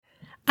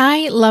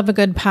I love a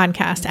good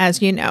podcast,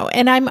 as you know,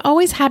 and I'm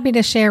always happy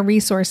to share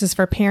resources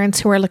for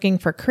parents who are looking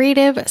for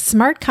creative,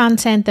 smart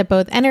content that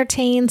both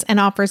entertains and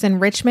offers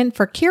enrichment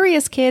for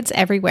curious kids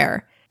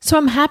everywhere. So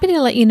I'm happy to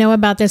let you know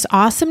about this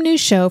awesome new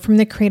show from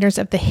the creators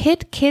of the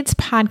hit kids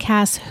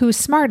podcast Who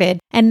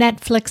Smarted and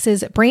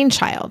Netflix's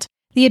Brainchild,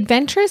 the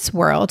adventurous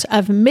world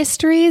of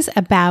mysteries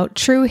about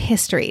true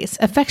histories,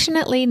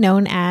 affectionately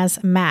known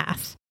as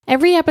math.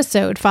 Every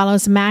episode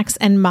follows Max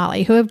and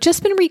Molly, who have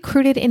just been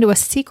recruited into a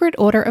secret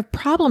order of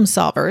problem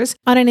solvers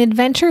on an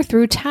adventure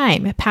through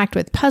time, packed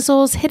with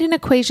puzzles, hidden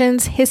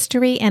equations,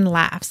 history, and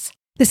laughs.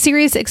 The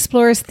series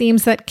explores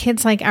themes that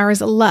kids like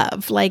ours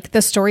love, like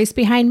the stories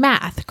behind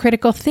math,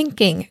 critical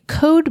thinking,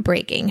 code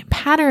breaking,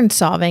 pattern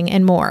solving,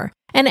 and more.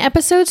 And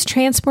episodes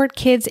transport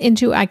kids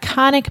into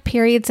iconic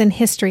periods in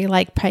history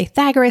like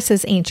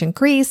Pythagoras' ancient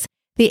Greece,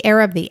 the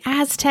era of the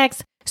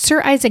Aztecs,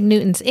 Sir Isaac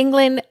Newton's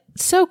England.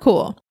 So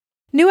cool.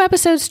 New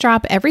episodes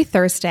drop every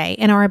Thursday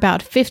and are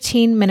about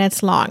 15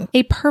 minutes long,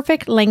 a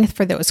perfect length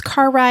for those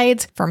car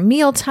rides, for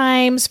meal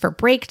times, for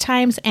break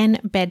times,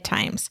 and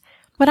bedtimes.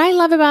 What I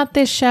love about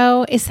this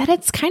show is that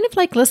it's kind of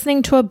like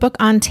listening to a book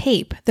on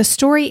tape. The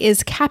story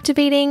is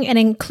captivating and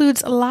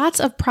includes lots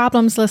of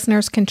problems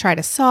listeners can try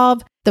to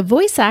solve. The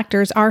voice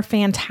actors are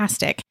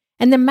fantastic,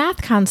 and the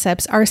math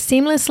concepts are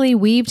seamlessly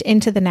weaved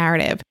into the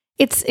narrative.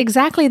 It's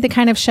exactly the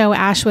kind of show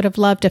Ash would have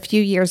loved a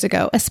few years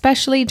ago,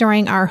 especially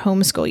during our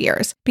homeschool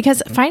years,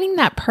 because finding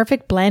that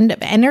perfect blend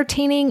of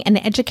entertaining and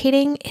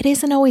educating, it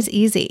isn't always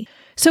easy.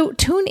 So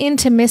tune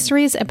into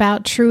Mysteries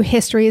About True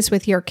Histories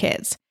with your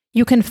kids.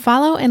 You can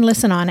follow and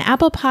listen on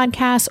Apple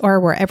Podcasts or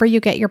wherever you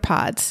get your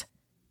pods.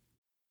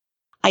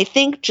 I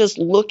think just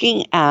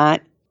looking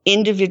at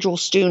individual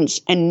students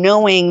and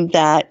knowing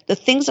that the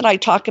things that I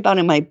talk about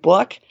in my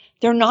book,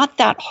 they're not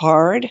that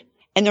hard.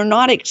 And they're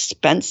not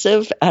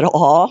expensive at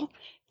all.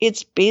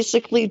 It's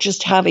basically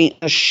just having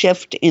a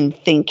shift in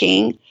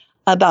thinking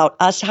about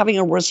us having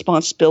a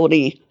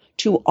responsibility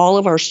to all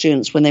of our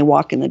students when they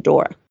walk in the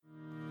door.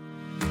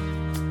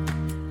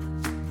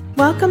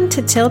 Welcome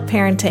to Tilt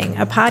Parenting,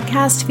 a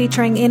podcast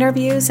featuring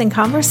interviews and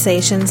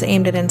conversations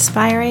aimed at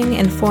inspiring,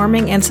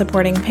 informing, and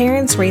supporting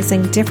parents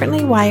raising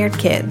differently wired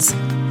kids.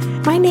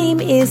 My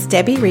name is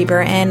Debbie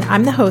Reber, and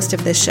I'm the host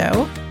of this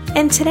show.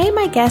 And today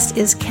my guest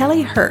is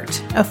Kelly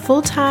Hirt, a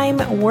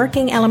full-time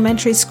working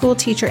elementary school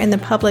teacher in the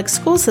public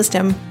school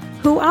system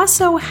who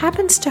also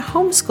happens to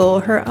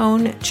homeschool her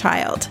own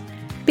child.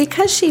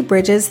 Because she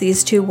bridges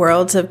these two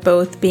worlds of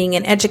both being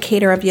an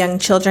educator of young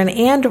children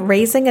and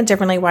raising a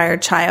differently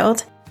wired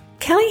child,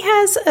 Kelly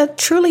has a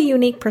truly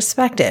unique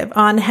perspective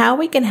on how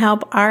we can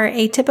help our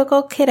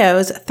atypical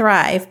kiddos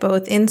thrive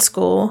both in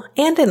school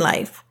and in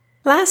life.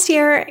 Last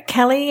year,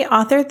 Kelly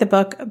authored the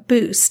book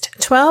Boost,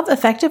 12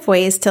 Effective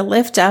Ways to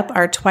Lift Up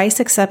Our Twice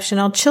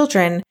Exceptional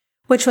Children,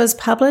 which was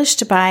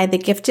published by the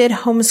Gifted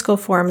Homeschool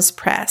Forums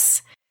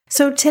Press.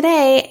 So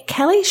today,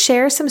 Kelly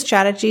shares some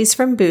strategies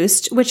from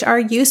Boost, which are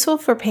useful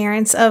for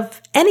parents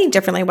of any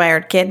differently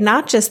wired kid,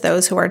 not just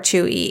those who are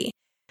 2E.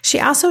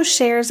 She also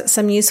shares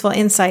some useful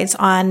insights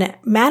on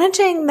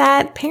managing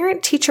that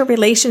parent-teacher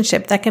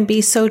relationship that can be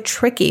so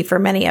tricky for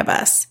many of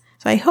us.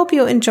 So I hope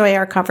you enjoy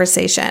our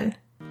conversation.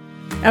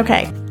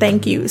 Okay,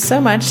 thank you so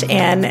much.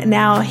 And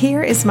now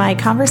here is my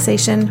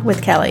conversation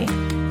with Kelly.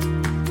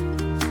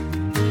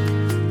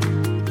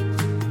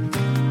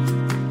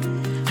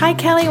 Hi,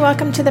 Kelly.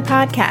 Welcome to the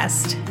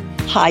podcast.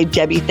 Hi,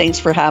 Debbie. Thanks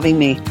for having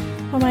me.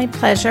 Well, my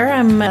pleasure.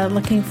 I'm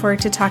looking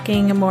forward to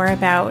talking more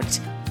about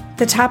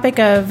the topic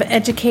of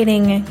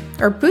educating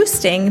or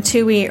boosting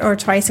 2E or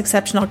twice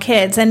exceptional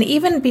kids. And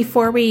even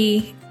before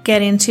we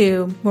get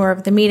into more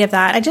of the meat of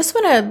that, I just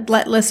want to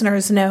let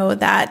listeners know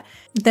that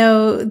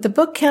though the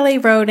book Kelly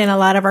wrote and a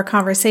lot of our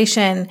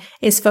conversation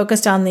is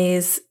focused on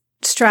these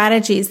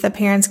strategies that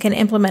parents can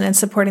implement in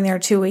supporting their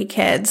 2E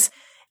kids,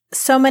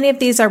 so many of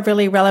these are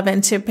really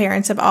relevant to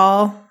parents of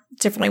all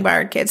differently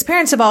wired kids,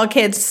 parents of all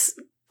kids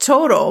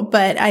total,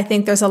 but I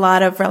think there's a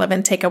lot of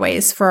relevant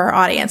takeaways for our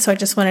audience. So I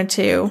just wanted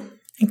to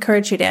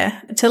encourage you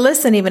to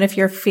listen, even if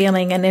you're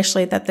feeling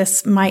initially that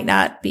this might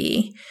not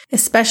be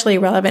especially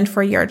relevant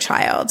for your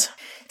child.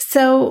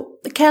 So,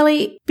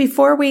 Kelly,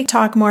 before we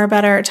talk more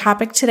about our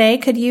topic today,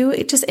 could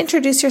you just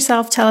introduce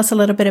yourself, tell us a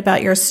little bit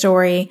about your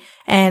story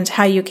and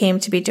how you came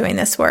to be doing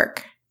this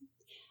work?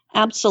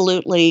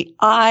 Absolutely.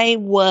 I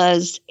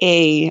was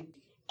a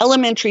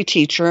elementary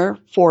teacher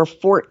for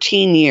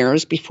 14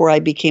 years before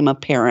I became a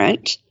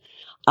parent.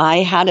 I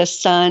had a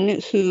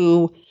son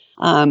who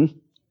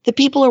the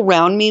people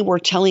around me were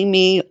telling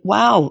me,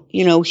 wow,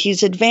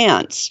 he's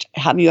advanced.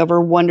 Have you ever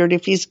wondered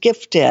if he's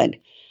gifted?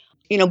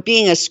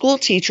 Being a school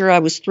teacher, I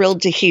was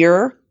thrilled to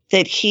hear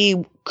that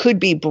he could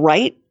be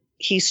bright.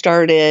 He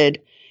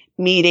started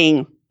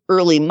meeting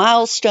early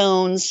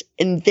milestones.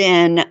 And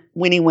then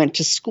when he went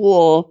to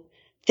school,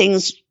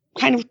 things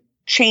kind of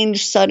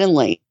changed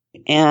suddenly.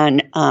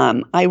 And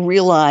I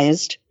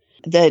realized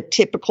that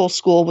typical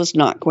school was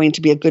not going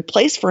to be a good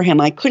place for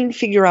him. I couldn't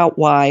figure out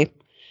why.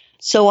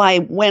 So I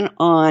went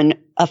on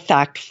a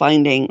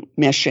fact-finding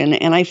mission,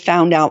 and I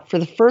found out for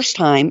the first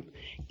time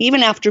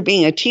even after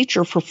being a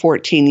teacher for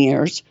 14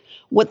 years,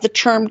 what the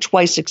term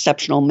twice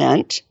exceptional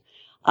meant.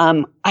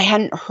 I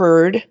hadn't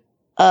heard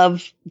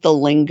of the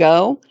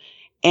lingo,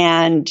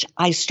 and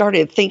I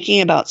started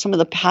thinking about some of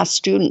the past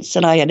students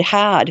that I had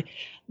had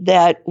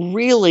that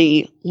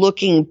really,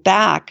 looking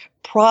back,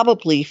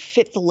 probably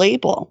fit the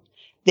label.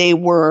 They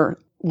were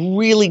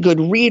really good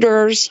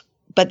readers,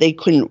 but they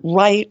couldn't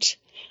write.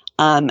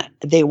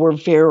 They were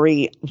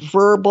very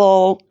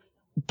verbal,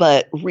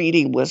 but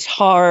reading was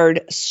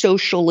hard,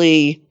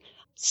 socially,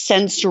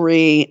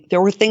 sensory.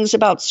 There were things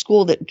about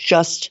school that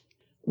just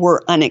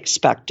were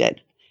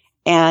unexpected.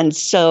 And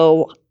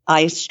so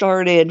I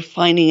started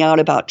finding out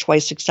about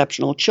twice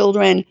exceptional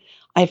children.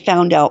 I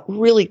found out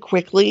really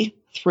quickly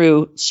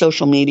through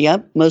social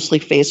media, mostly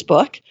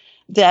Facebook,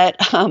 that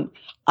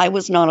I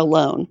was not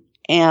alone.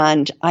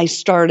 And I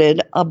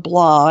started a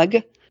blog,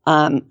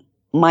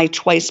 My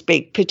Twice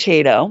Baked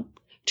Potato,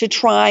 to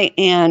try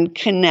and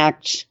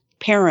connect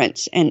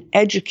parents and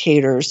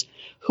educators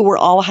who were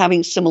all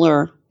having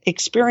similar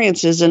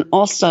experiences. And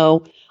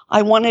also,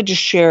 I wanted to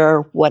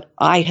share what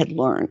I had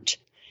learned.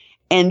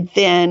 And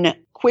then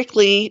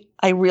quickly,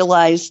 I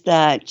realized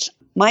that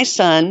my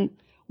son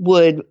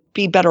would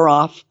be better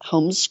off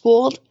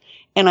homeschooled.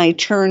 And I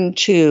turned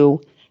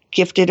to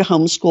Gifted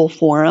Homeschool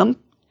Forum.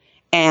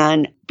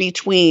 And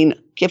between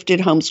Gifted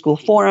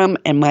Homeschool Forum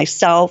and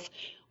myself,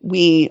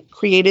 we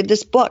created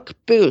this book,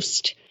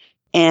 Boost.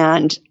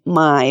 And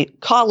my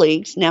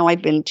colleagues, now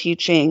I've been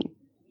teaching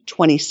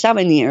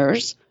 27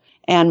 years,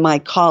 and my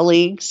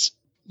colleagues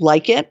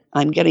like it.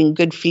 I'm getting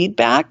good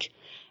feedback.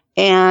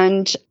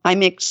 And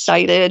I'm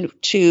excited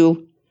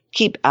to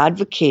keep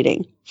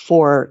advocating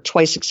for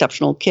twice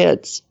exceptional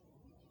kids.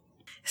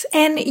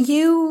 And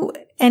you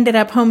ended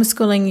up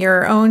homeschooling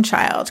your own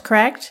child,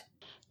 correct?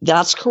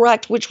 That's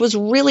correct, which was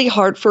really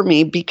hard for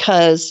me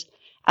because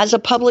as a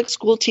public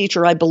school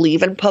teacher, I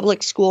believe in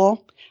public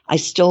school. I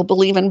still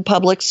believe in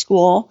public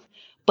school.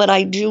 But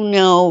I do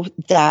know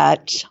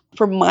that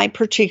for my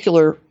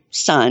particular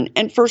son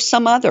and for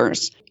some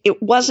others,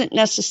 it wasn't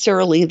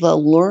necessarily the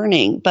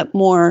learning, but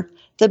more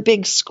the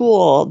big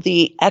school,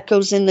 the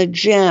echoes in the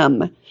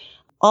gym,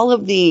 all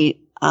of the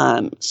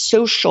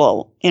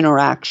social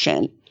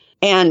interaction,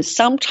 and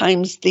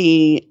sometimes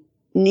the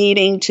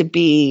needing to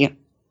be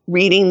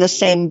reading the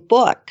same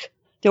book.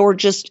 There were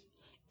just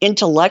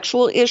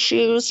intellectual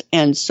issues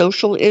and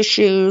social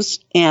issues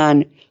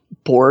and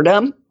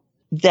boredom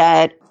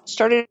that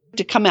started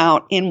to come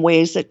out in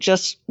ways that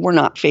just were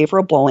not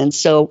favorable. And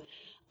so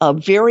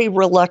very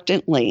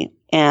reluctantly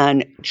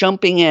and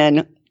jumping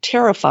in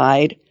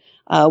terrified,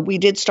 we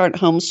did start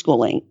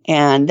homeschooling.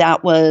 And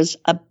that was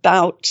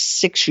about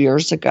 6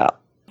 years ago.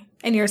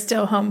 And you're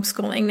still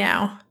homeschooling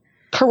now?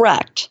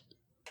 Correct.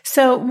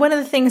 So one of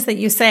the things that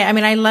you say, I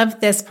mean, I love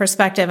this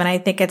perspective and I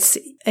think it's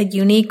a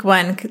unique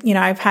one. You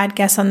know, I've had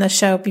guests on the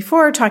show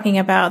before talking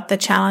about the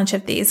challenge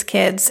of these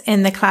kids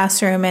in the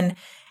classroom and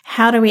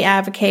how do we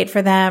advocate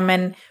for them.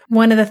 And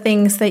one of the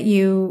things that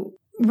you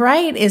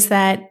write is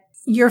that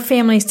your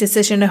family's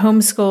decision to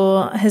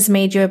homeschool has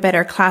made you a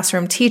better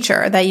classroom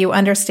teacher, that you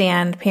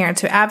understand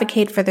parents who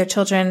advocate for their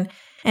children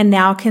and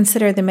now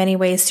consider the many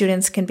ways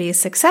students can be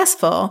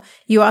successful.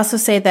 You also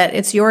say that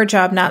it's your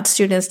job, not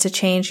students, to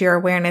change your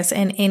awareness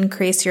and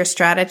increase your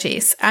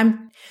strategies.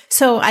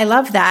 So I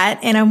love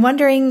that. And I'm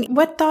wondering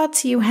what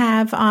thoughts you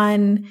have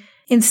on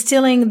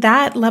instilling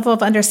that level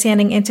of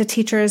understanding into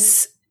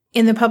teachers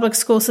in the public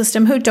school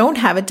system who don't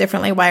have a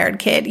differently wired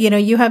kid. You know,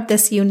 you have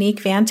this unique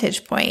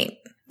vantage point.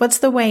 What's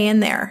the way in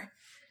there?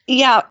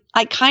 Yeah,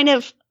 I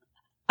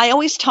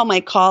always tell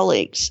my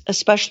colleagues,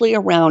 especially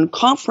around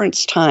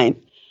conference time,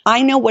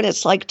 I know what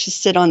it's like to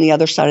sit on the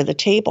other side of the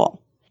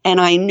table.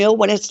 And I know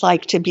what it's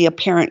like to be a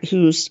parent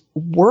who's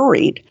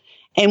worried.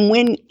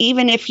 And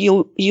even if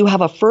you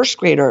have a first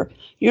grader,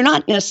 you're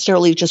not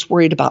necessarily just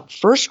worried about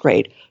first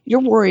grade.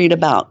 You're worried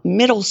about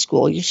middle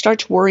school. You start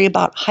to worry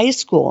about high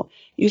school.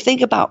 You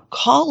think about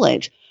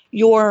college.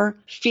 Your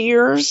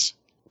fears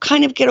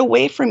kind of get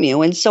away from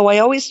you. And so I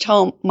always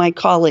tell my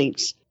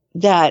colleagues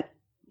that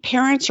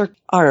parents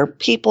are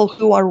people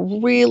who are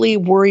really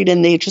worried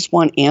and they just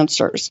want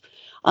answers.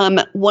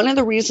 One of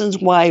the reasons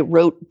why I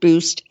wrote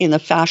Boost in the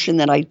fashion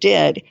that I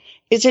did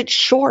is it's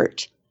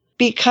short,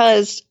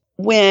 because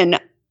when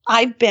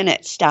I've been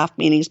at staff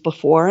meetings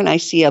before and I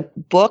see a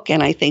book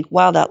and I think,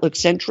 wow, that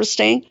looks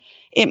interesting.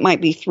 It might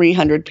be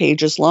 300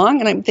 pages long.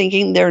 And I'm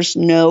thinking there's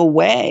no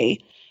way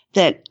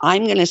that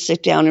I'm going to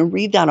sit down and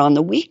read that on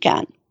the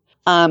weekend.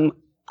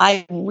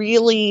 I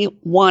really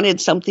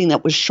wanted something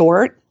that was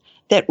short,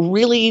 that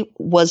really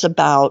was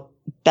about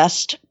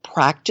best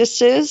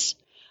practices.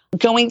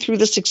 Going through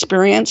this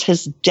experience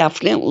has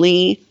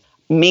definitely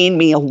made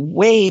me a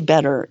way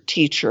better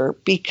teacher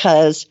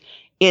because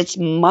it's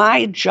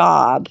my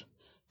job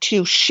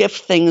to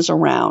shift things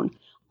around.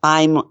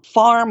 I'm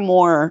far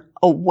more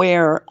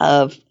aware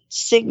of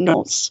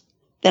signals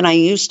than I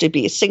used to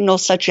be.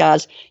 Signals such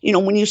as,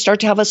 when you start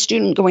to have a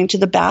student going to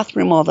the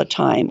bathroom all the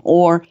time,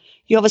 or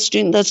you have a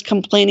student that's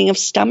complaining of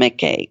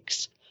stomach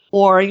aches,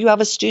 or you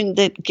have a student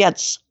that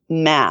gets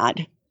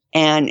mad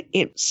and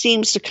it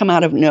seems to come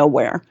out of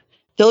nowhere.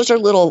 Those are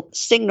little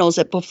signals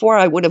that before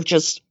I would have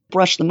just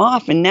brushed them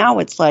off. And now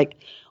it's like,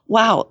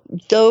 wow,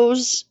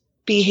 those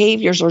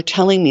behaviors are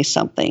telling me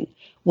something.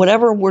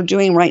 Whatever we're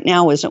doing right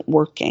now isn't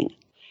working.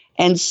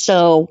 And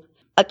so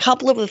a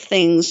couple of the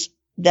things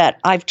that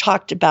I've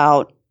talked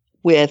about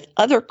with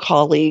other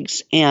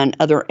colleagues and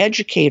other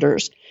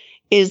educators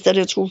is that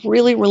it's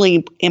really,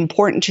 really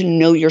important to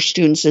know your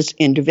students as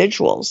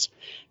individuals,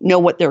 know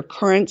what their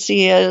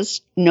currency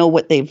is, know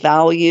what they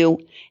value,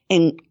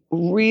 and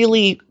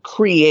really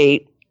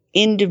create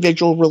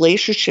individual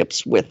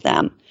relationships with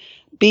them,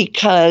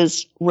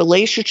 because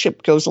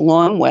relationship goes a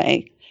long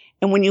way.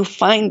 And when you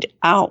find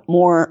out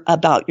more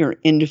about your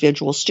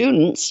individual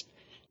students,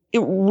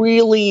 it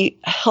really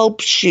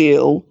helps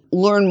you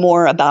learn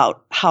more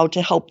about how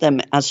to help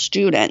them as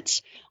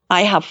students.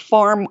 I have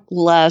far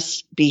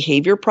less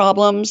behavior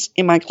problems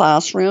in my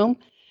classroom.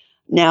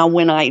 Now,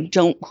 when I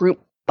don't group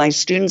my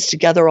students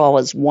together all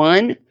as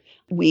one,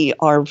 we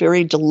are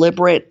very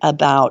deliberate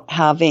about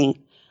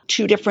having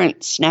 2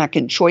 different snack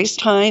and choice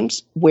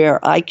times where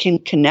I can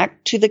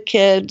connect to the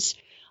kids.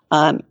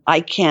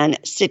 I can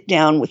sit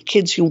down with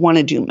kids who want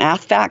to do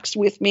math facts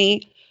with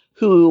me,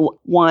 who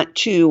want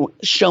to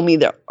show me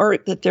the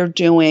art that they're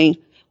doing.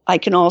 I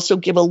can also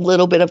give a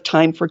little bit of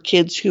time for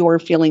kids who are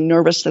feeling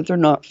nervous that they're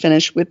not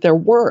finished with their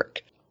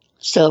work.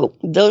 So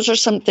those are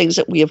some things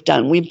that we have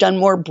done. We've done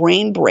more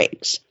brain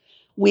breaks.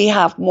 We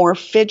have more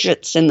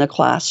fidgets in the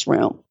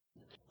classroom.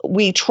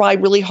 We try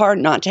really hard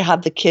not to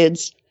have the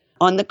kids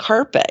on the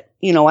carpet.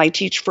 You know, I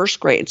teach first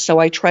grade, so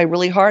I try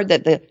really hard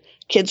that the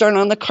kids aren't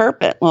on the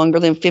carpet longer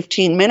than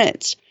 15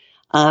 minutes.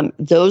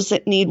 Those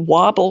that need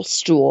wobble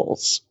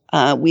stools,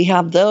 we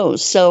have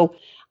those. So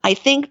I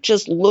think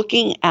just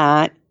looking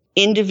at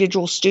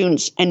individual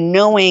students and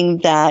knowing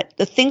that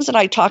the things that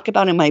I talk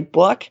about in my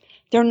book,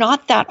 they're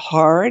not that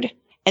hard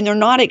and they're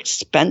not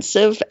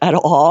expensive at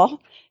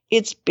all.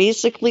 It's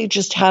basically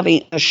just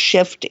having a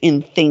shift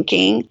in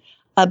thinking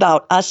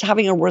about us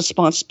having a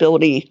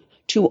responsibility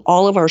to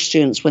all of our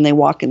students when they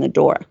walk in the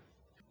door.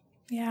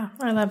 Yeah,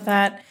 I love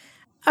that.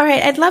 All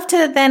right. I'd love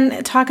to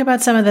then talk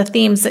about some of the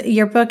themes.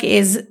 Your book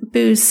is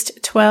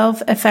Boost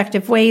 12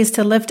 Effective Ways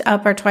to Lift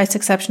Up Our Twice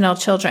Exceptional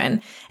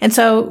Children. And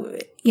so,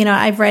 you know,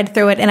 I've read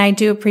through it and I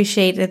do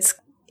appreciate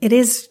it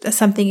is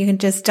something you can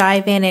just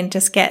dive in and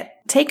just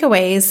get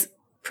takeaways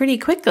pretty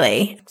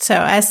quickly. So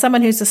as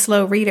someone who's a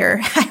slow reader,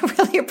 I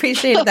really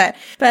appreciated that.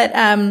 But,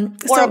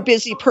 or a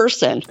busy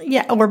person.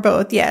 Yeah, or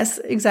both. Yes,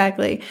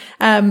 exactly.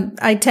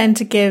 I tend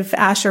to give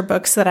Asher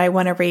books that I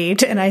want to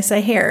read and I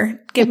say,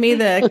 here, give me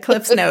the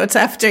Cliff's Notes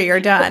after you're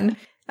done.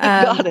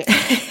 Got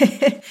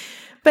it.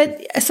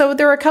 But so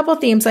there were a couple of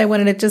themes I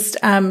wanted to just,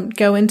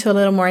 go into a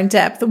little more in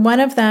depth. One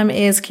of them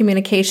is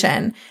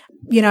communication.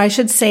 You know, I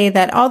should say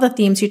that all the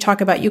themes you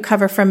talk about, you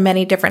cover from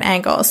many different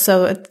angles.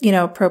 So, you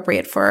know,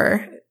 appropriate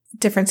for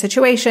different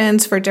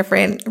situations, for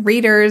different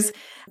readers.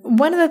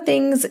 One of the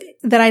things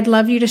that I'd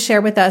love you to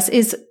share with us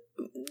is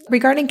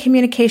regarding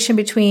communication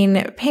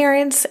between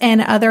parents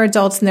and other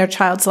adults in their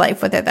child's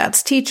life, whether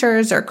that's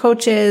teachers or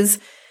coaches,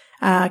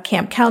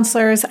 camp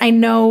counselors. I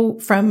know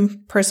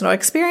from personal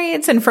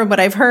experience and from what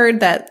I've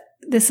heard that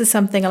this is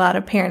something a lot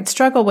of parents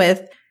struggle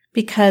with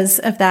because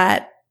of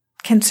that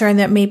concern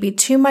that maybe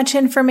too much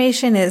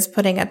information is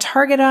putting a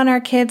target on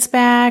our kids'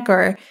 back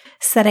or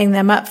setting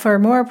them up for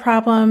more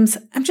problems.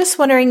 I'm just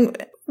wondering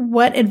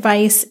what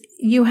advice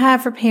you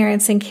have for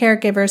parents and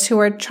caregivers who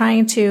are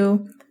trying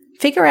to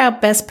figure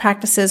out best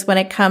practices when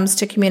it comes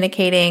to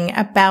communicating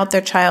about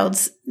their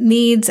child's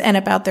needs and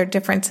about their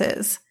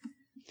differences.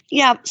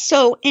 Yeah.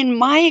 So in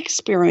my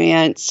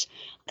experience,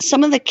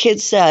 some of the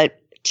kids that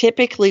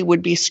typically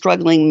would be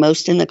struggling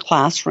most in the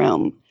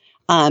classroom,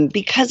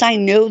 because I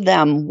know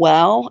them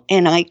well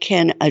and I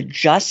can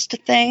adjust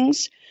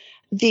things,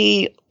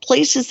 the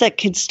places that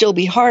can still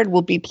be hard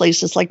will be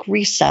places like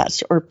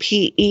recess or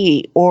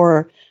PE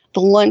or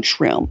the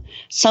lunchroom.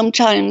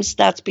 Sometimes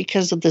that's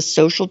because of the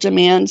social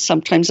demands.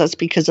 Sometimes that's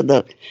because of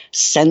the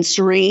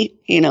sensory,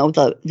 you know,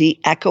 the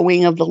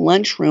echoing of the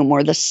lunchroom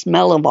or the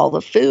smell of all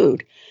the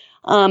food.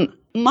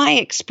 My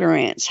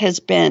experience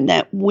has been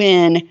that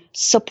when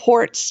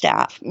support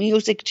staff,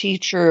 music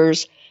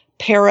teachers,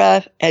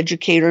 para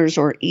educators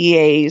or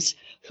EAs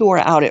who are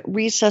out at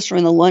recess or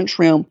in the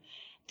lunchroom,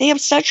 they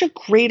have such a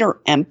greater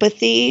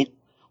empathy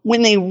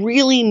when they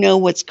really know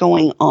what's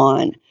going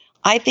on.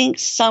 I think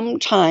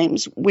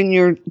sometimes when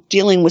you're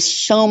dealing with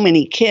so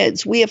many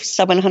kids, we have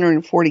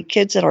 740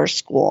 kids at our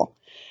school.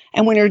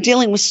 And when you're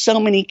dealing with so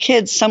many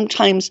kids,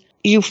 sometimes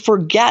you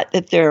forget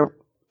that they're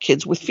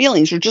kids with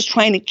feelings. You're just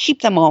trying to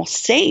keep them all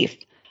safe.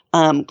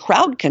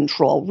 Crowd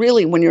control,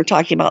 really, when you're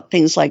talking about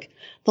things like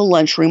the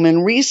lunchroom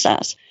and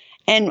recess.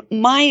 And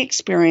my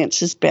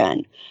experience has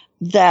been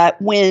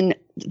that when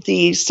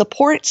the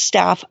support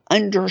staff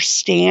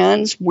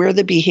understands where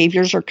the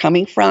behaviors are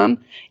coming from,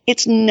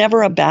 it's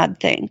never a bad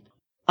thing.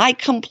 I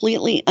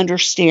completely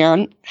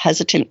understand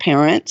hesitant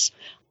parents.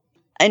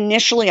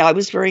 Initially, I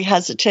was very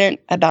hesitant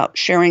about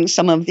sharing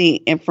some of the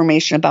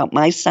information about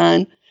my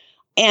son.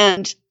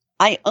 And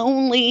I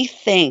only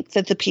think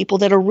that the people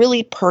that are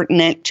really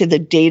pertinent to the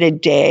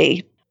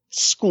day-to-day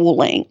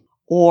schooling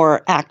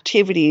or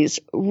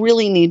activities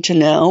really need to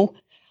know.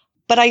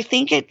 But I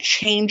think it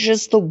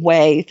changes the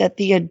way that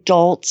the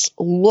adults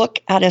look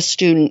at a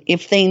student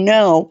if they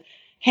know,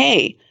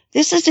 hey,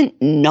 this isn't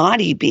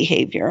naughty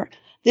behavior.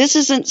 This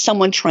isn't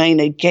someone trying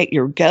to get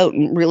your goat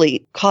and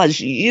really cause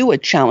you a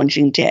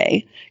challenging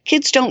day.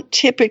 Kids don't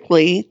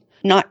typically,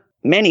 not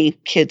many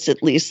kids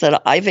at least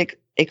that I've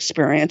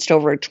experienced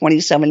over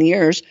 27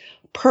 years,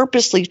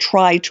 purposely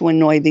try to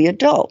annoy the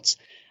adults.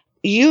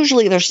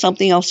 Usually there's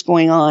something else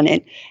going on.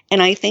 And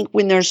I think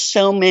when there's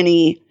so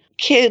many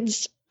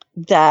kids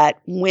that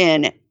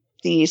when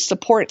the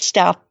support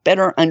staff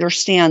better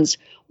understands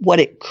what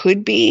it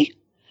could be,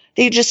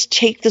 they just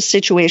take the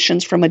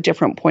situations from a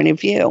different point of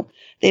view.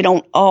 They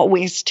don't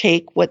always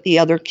take what the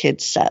other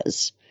kid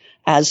says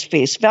as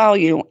face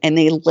value, and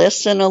they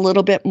listen a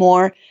little bit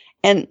more.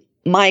 And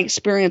my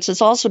experience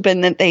has also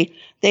been that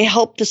they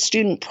help the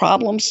student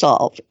problem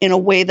solve in a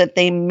way that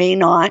they may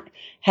not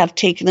have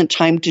taken the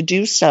time to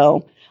do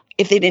so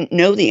if they didn't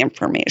know the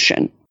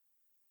information.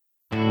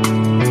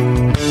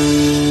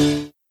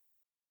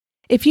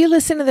 If you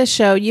listen to the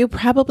show, you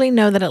probably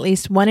know that at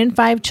least 1 in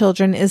 5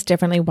 children is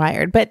differently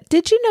wired. But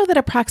did you know that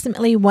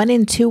approximately 1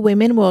 in 2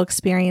 women will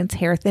experience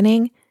hair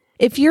thinning?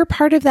 If you're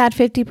part of that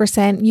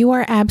 50%, you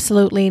are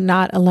absolutely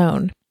not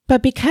alone.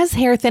 But because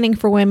hair thinning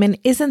for women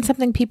isn't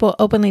something people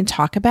openly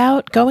talk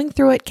about, going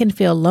through it can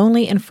feel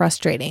lonely and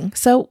frustrating.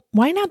 So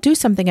why not do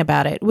something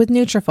about it with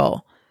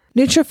Nutrafol?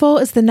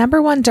 Nutrafol is the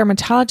 #1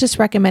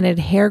 dermatologist-recommended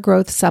hair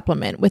growth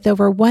supplement, with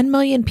over 1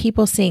 million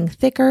people seeing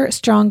thicker,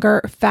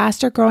 stronger,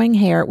 faster-growing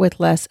hair with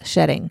less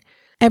shedding.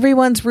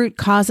 Everyone's root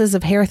causes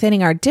of hair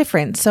thinning are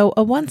different, so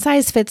a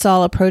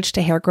one-size-fits-all approach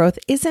to hair growth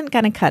isn't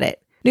going to cut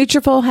it.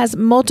 Nutrafol has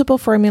multiple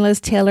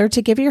formulas tailored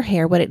to give your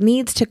hair what it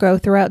needs to grow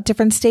throughout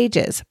different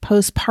stages,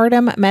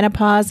 postpartum,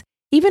 menopause,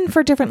 even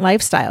for different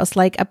lifestyles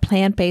like a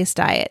plant-based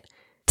diet.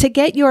 To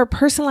get your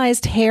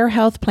personalized hair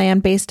health plan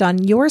based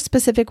on your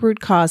specific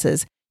root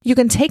causes, you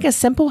can take a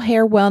simple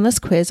hair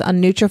wellness quiz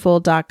on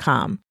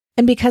Nutrafol.com.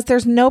 And because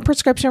there's no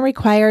prescription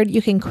required,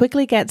 you can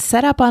quickly get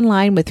set up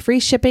online with free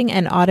shipping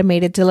and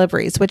automated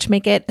deliveries, which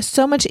make it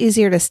so much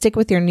easier to stick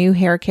with your new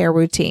hair care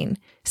routine.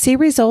 See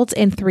results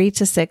in 3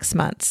 to 6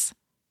 months.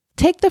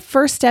 Take the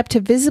first step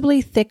to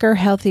visibly thicker,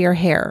 healthier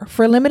hair.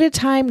 For a limited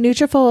time,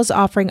 Nutrafol is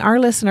offering our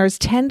listeners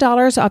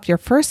 $10 off your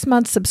first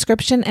month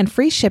subscription and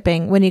free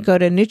shipping when you go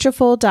to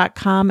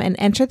Nutrafol.com and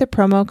enter the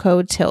promo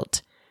code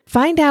TILT.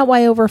 Find out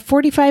why over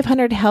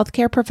 4,500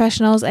 healthcare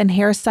professionals and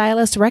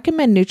hairstylists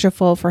recommend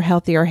Nutrafol for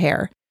healthier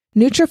hair.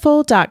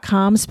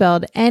 Nutrafol.com,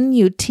 spelled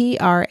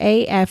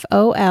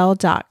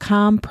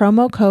Nutrafol.com,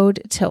 promo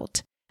code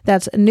TILT.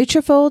 That's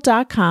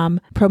Nutrafol.com,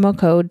 promo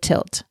code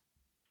TILT.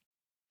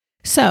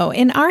 So,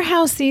 in our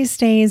house these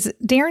days,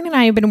 Darren and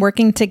I have been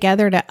working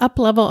together to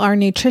up-level our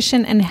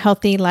nutrition and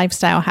healthy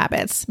lifestyle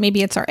habits.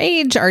 Maybe it's our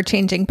age, our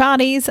changing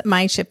bodies,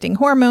 my shifting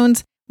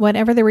hormones.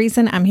 Whatever the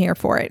reason, I'm here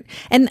for it.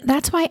 And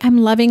that's why I'm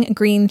loving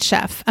Green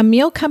Chef, a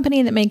meal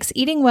company that makes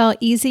eating well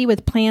easy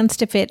with plans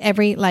to fit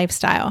every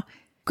lifestyle.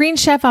 Green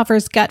Chef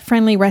offers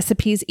gut-friendly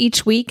recipes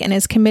each week and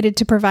is committed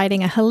to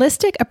providing a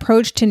holistic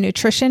approach to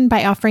nutrition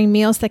by offering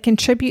meals that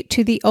contribute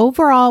to the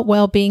overall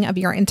well-being of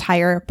your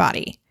entire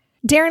body.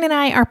 Darren and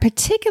I are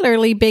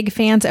particularly big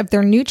fans of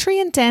their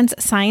nutrient-dense,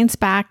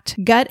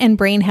 science-backed gut and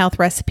brain health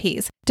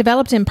recipes,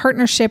 developed in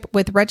partnership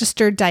with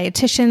registered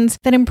dietitians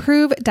that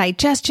improve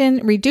digestion,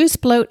 reduce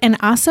bloat, and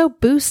also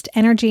boost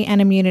energy and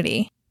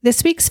immunity.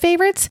 This week's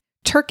favorites?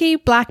 Turkey,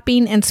 black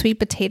bean, and sweet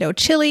potato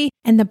chili,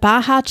 and the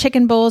Baja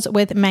chicken bowls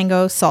with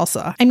mango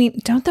salsa. I mean,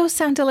 don't those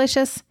sound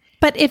delicious?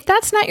 But if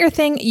that's not your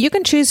thing, you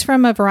can choose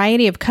from a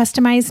variety of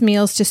customized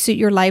meals to suit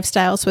your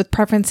lifestyles with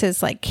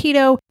preferences like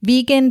keto,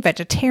 vegan,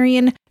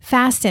 vegetarian,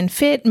 fast and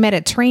fit,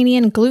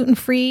 Mediterranean,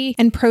 gluten-free,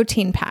 and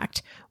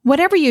protein-packed.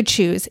 Whatever you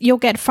choose, you'll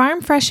get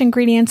farm-fresh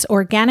ingredients,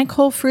 organic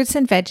whole fruits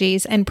and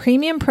veggies, and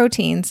premium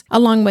proteins,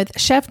 along with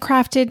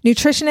chef-crafted,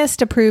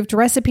 nutritionist-approved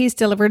recipes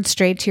delivered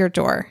straight to your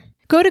door.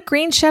 Go to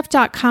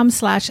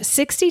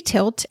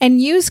greenchef.com/60tilt and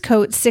use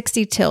code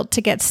 60tilt to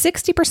get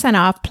 60%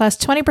 off plus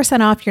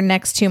 20% off your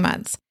next 2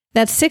 months.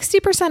 That's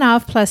 60%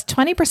 off plus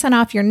 20%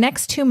 off your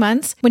next 2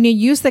 months when you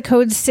use the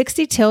code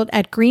 60tilt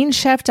at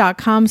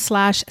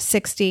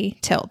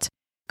greenchef.com/60tilt.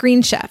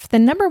 Green Chef, the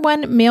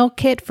 #1 meal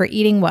kit for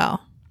eating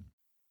well.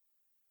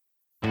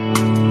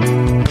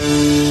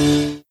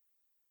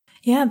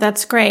 Yeah,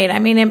 that's great. I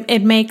mean,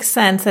 it makes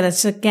sense, and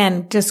it's,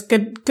 again, just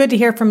good to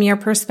hear from your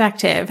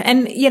perspective.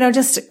 And,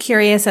 just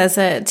curious, as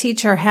a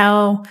teacher,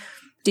 how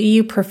do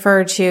you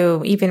prefer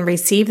to even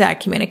receive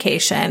that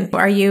communication?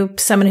 Are you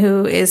someone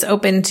who is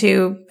open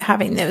to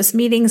having those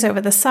meetings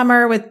over the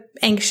summer with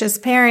anxious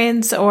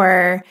parents,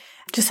 or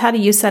just how do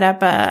you set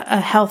up a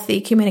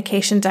healthy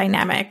communication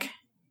dynamic?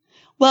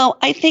 Well,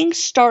 I think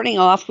starting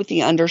off with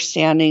the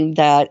understanding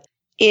that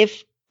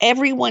if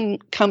everyone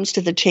comes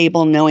to the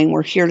table knowing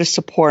we're here to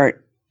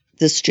support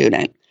the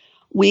student,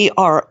 we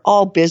are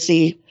all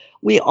busy.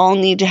 we all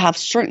need to have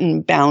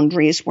certain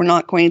boundaries. We're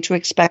not going to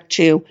expect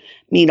to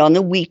meet on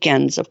the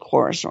weekends, of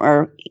course,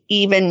 or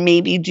even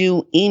maybe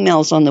do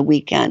emails on the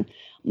weekend.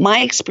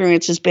 My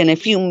experience has been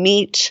if you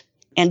meet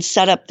and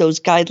set up those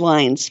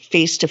guidelines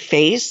face to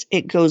face,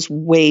 it goes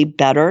way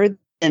better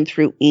than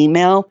through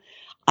email.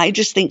 I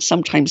just think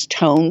sometimes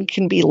tone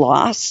can be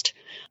lost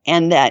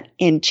and that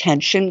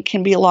intention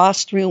can be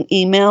lost through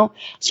email.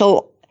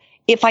 So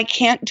if I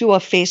can't do a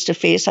face to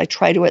face, I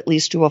try to at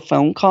least do a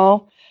phone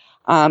call.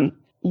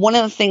 One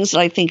of the things that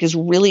I think is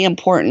really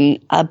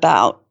important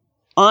about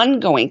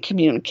ongoing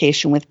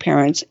communication with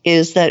parents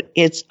is that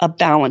it's a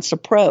balanced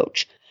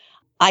approach.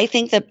 I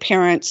think that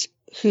parents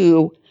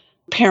who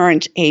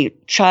parent a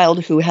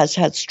child who has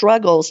had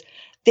struggles,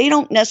 they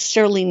don't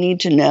necessarily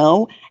need to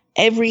know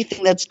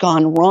everything that's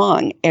gone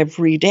wrong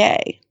every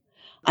day.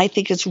 I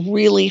think it's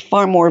really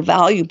far more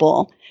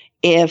valuable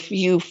if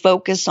you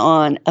focus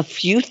on a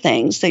few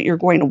things that you're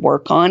going to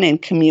work on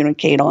and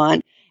communicate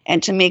on,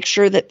 and to make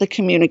sure that the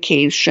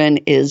communication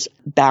is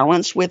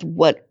balanced with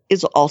what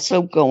is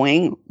also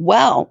going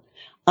well.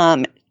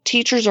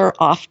 Teachers are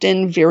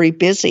often very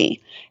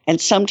busy, and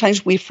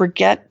sometimes we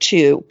forget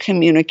to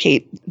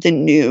communicate the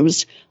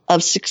news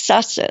of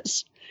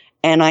successes.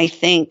 And I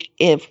think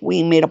if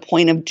we made a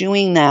point of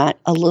doing that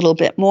a little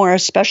bit more,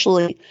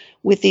 especially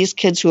with these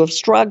kids who have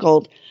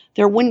struggled,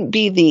 there wouldn't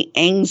be the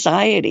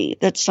anxiety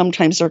that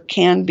sometimes there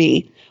can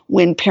be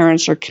when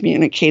parents are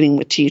communicating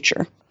with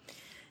teacher.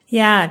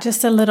 Yeah,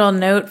 just a little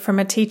note from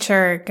a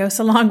teacher goes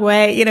a long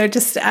way.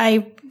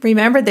 I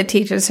remember the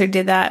teachers who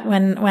did that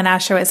when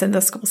Asher was in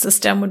the school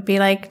system would be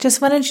like,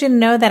 just wanted you to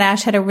know that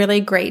Ash had a really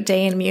great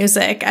day in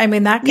music. I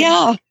mean, that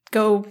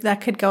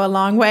could go a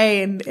long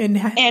way.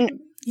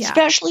 And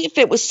especially if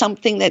it was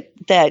something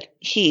that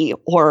he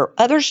or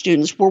other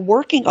students were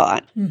working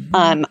on.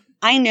 Mm-hmm.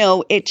 I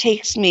know it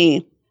takes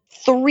me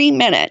 3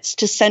 minutes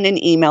to send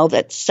an email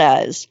that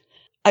says,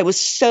 I was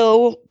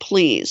so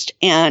pleased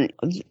and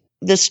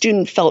the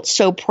student felt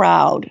so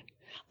proud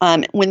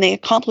when they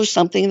accomplished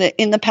something that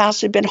in the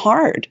past had been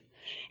hard.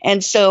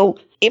 And so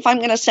if I'm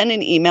going to send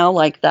an email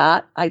like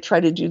that, I try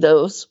to do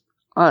those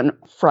on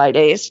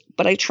Fridays,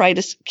 but I try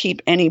to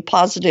keep any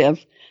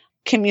positive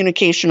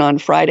communication on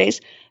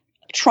Fridays.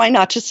 Try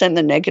not to send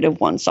the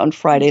negative ones on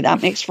Friday.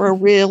 That makes for a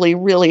really,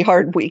 really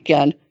hard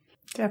weekend.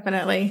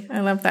 Definitely. I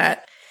love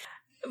that.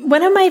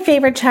 One of my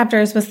favorite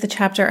chapters was the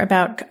chapter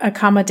about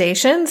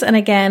accommodations. And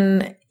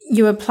again,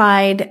 you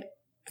applied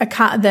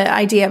the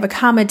idea of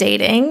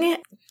accommodating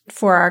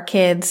for our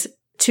kids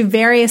to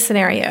various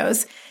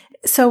scenarios.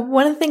 So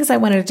one of the things I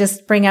wanted to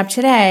just bring up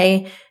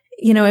today,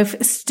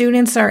 if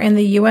students are in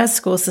the U.S.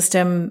 school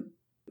system,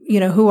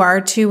 who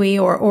are TUI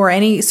or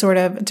any sort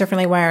of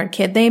differently wired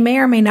kid, they may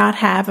or may not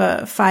have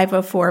a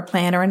 504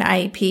 plan or an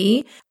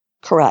IEP.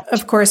 Correct.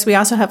 Of course, we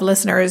also have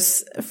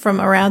listeners from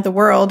around the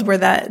world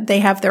where they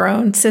have their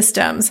own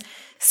systems.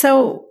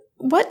 So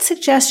what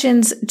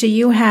suggestions do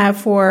you have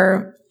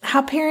for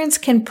how parents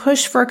can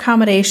push for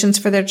accommodations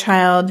for their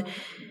child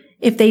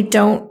if they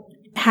don't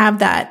have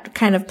that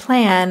kind of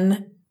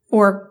plan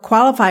or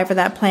qualify for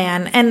that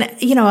plan? And,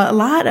 a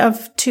lot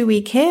of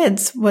TUI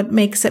kids, what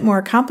makes it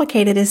more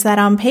complicated is that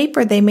on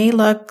paper, they may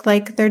look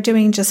like they're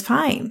doing just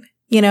fine.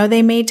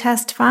 They may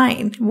test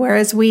fine.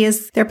 Whereas we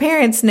as their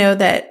parents know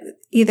that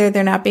either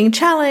they're not being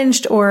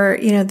challenged or,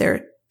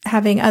 they're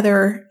having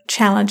other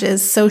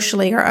challenges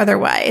socially or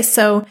otherwise.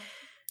 So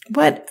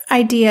what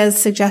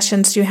ideas,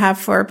 suggestions do you have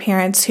for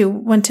parents who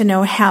want to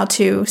know how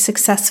to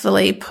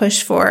successfully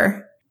push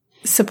for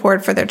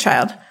support for their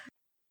child?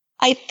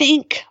 I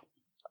think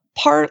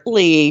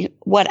partly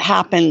what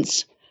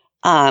happens,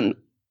 I'm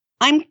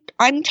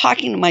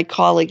talking to my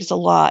colleagues a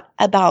lot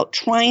about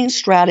trying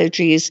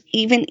strategies,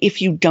 even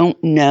if you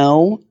don't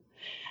know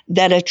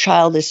that a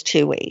child is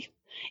TUI.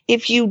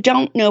 If you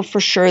don't know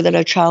for sure that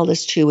a child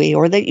is TUI,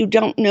 or that you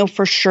don't know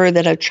for sure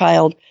that a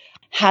child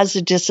has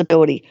a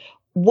disability,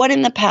 what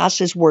in the past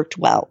has worked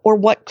well, or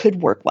what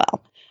could work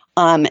well.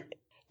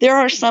 There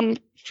are some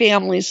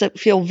families that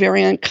feel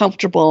very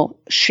uncomfortable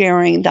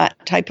sharing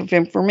that type of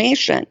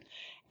information.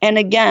 And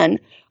again,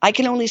 I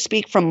can only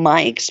speak from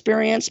my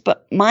experience,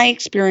 but my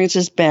experience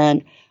has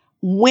been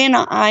when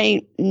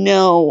I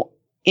know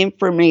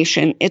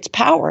information, it's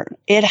power.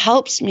 It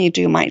helps me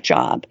do my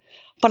job.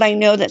 But I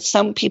know that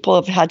some people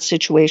have had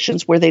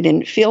situations where they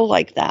didn't feel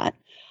like that.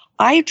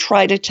 I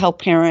try to tell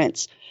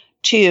parents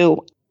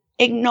to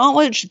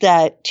acknowledge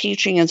that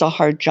teaching is a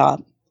hard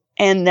job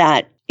and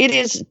that it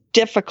is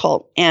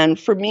difficult. And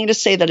for me to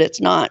say that it's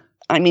not,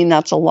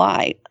 that's a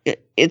lie.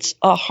 It's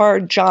a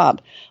hard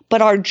job.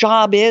 But our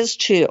job is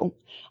to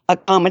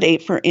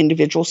accommodate for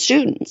individual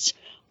students.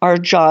 Our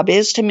job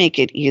is to make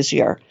it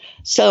easier.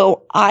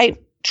 So I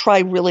try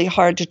really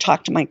hard to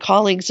talk to my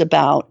colleagues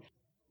about,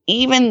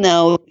 even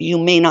though you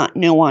may not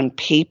know on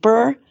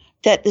paper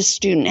that this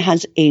student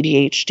has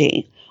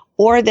ADHD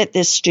or that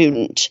this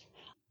student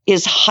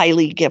is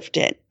highly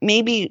gifted,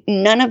 maybe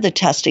none of the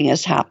testing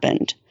has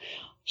happened.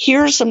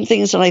 Here are some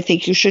things that I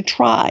think you should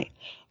try.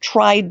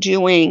 Try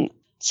doing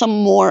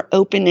some more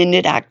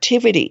open-ended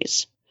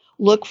activities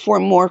look for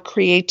more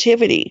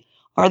creativity.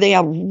 Are they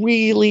a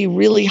really,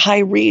 really high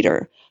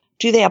reader?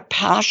 Do they have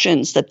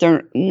passions that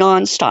they're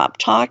nonstop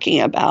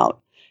talking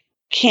about?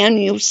 Can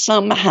you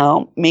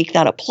somehow make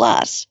that a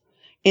plus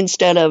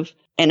instead of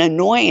an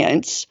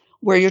annoyance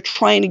where you're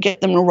trying to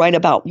get them to write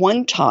about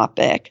one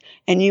topic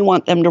and you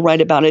want them to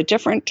write about a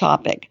different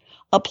topic?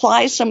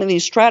 Apply some of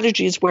these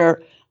strategies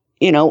where,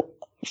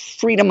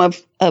 freedom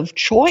of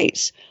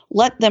choice.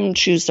 Let them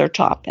choose their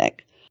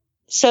topic.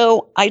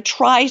 So I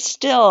try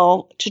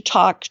still to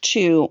talk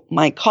to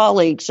my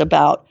colleagues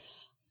about,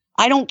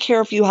 I don't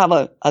care if you have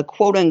a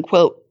quote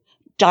unquote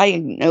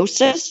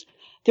diagnosis,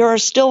 there are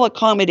still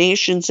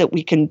accommodations that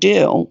we can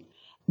do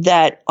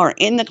that are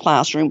in the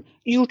classroom.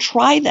 You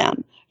try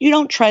them. You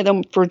don't try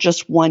them for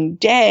just one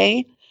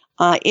day.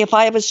 If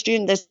I have a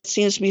student that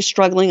seems to be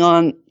struggling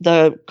on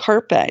the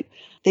carpet,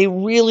 they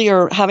really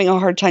are having a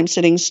hard time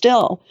sitting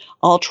still,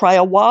 I'll try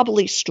a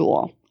wobbly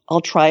stool.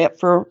 I'll try it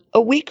for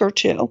a week or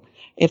two.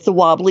 If the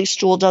wobbly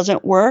stool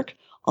doesn't work,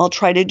 I'll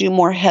try to do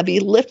more heavy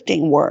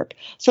lifting work.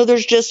 So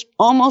there's just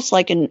almost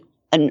like an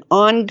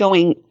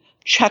ongoing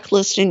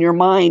checklist in your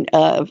mind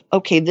of,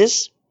 okay,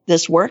 this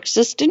works,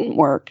 this didn't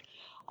work.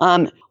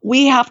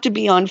 We have to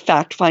be on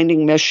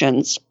fact-finding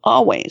missions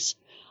always.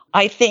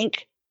 I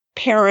think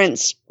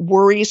parents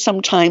worry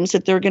sometimes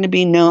that they're going to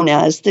be known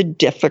as the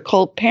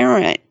difficult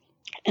parent.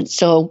 And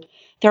so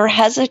they're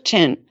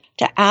hesitant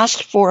to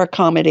ask for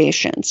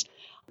accommodations.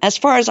 As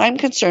far as I'm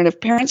concerned, if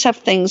parents have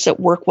things that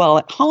work well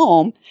at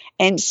home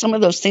and some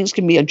of those things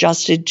can be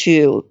adjusted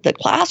to the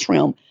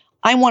classroom,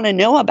 I want to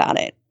know about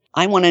it.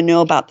 I want to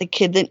know about the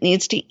kid that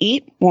needs to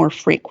eat more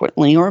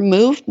frequently or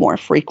move more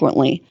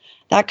frequently.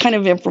 That kind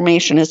of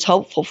information is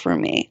helpful for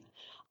me.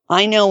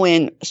 I know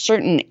in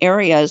certain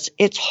areas,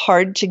 it's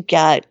hard to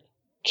get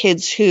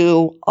kids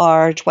who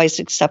are twice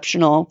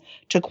exceptional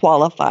to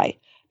qualify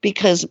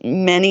because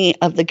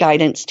many of the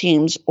guidance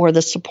teams or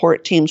the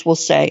support teams will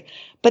say,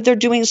 but they're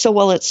doing so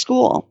well at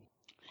school.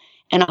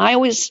 And I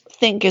always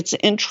think it's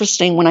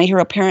interesting when I hear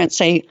a parent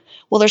say,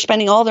 well, they're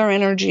spending all their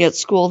energy at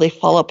school, they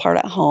fall apart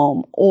at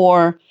home,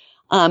 or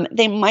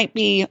they might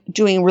be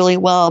doing really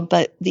well,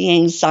 but the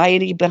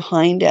anxiety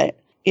behind it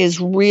is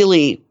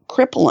really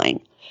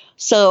crippling.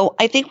 So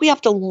I think we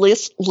have to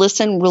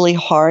listen really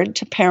hard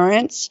to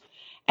parents.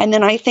 And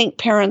then I think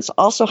parents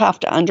also have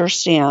to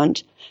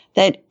understand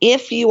that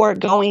if you are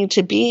going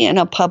to be in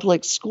a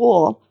public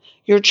school,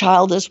 your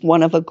child is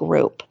one of a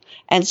group.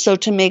 And so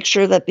to make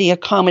sure that the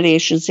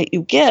accommodations that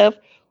you give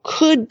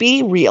could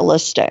be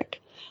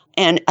realistic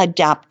and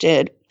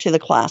adapted to the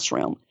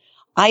classroom.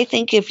 I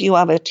think if you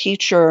have a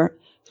teacher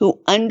who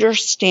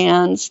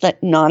understands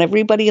that not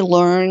everybody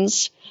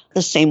learns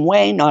the same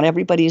way, not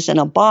everybody's in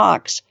a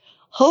box,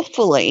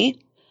 hopefully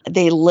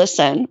they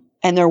listen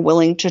and they're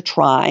willing to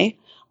try.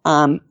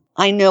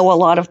 I know a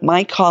lot of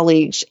my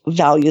colleagues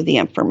value the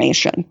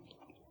information.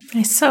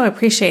 I so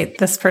appreciate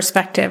this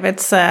perspective.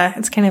 It's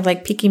kind of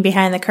like peeking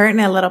behind the curtain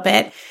a little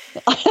bit.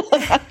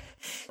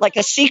 Like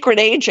a secret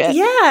agent.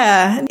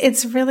 Yeah.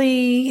 It's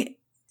really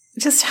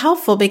just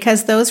helpful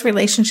because those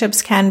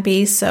relationships can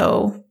be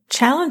so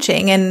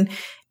challenging. And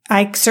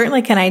I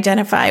certainly can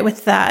identify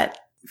with that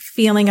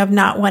feeling of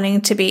not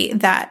wanting to be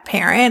that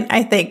parent.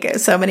 I think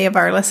so many of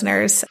our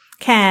listeners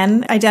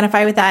can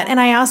identify with that. And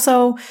I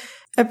also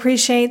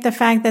appreciate the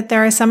fact that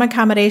there are some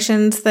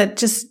accommodations that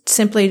just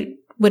simply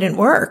wouldn't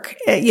work,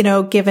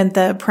 given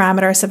the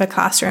parameters of a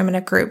classroom in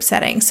a group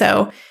setting.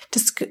 So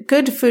just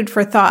good food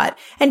for thought.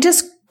 And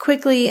just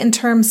quickly in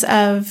terms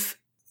of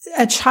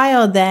a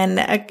child then,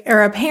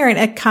 or a parent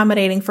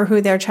accommodating for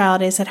who their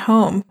child is at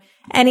home,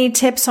 any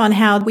tips on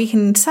how we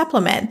can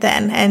supplement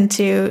then and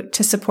to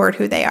support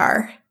who they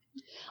are?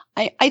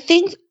 I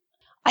think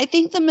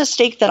the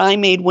mistake that I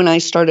made when I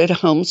started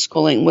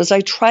homeschooling was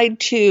I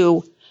tried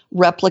to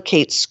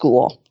replicate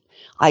school.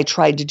 I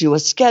tried to do a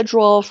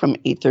schedule from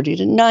 8:30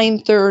 to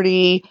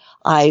 9:30.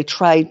 I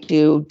tried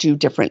to do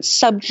different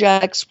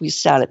subjects. We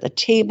sat at the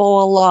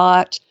table a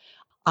lot.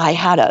 I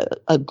had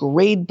a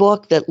grade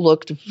book that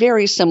looked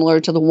very similar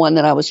to the one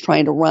that I was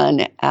trying to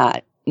run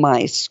at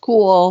my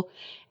school.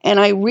 And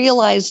I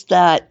realized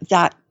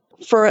that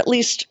for at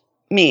least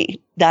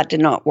me, that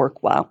did not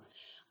work well.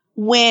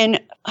 When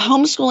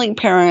homeschooling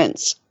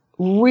parents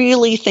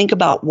really think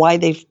about why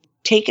they've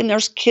taken their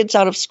kids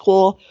out of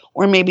school,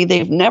 or maybe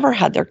they've never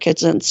had their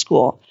kids in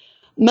school,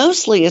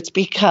 mostly it's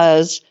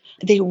because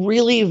they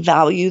really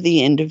value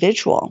the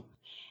individual.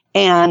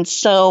 And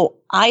so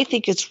I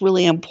think it's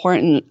really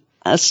important,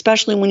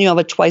 especially when you have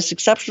a twice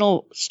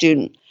exceptional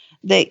student,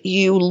 that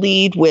you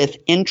lead with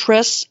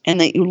interests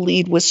and that you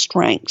lead with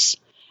strengths.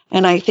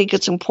 And I think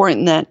it's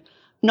important that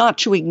not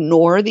to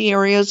ignore the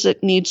areas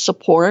that need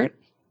support,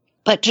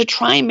 but to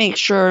try and make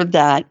sure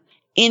that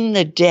in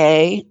the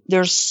day,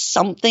 there's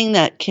something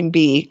that can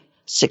be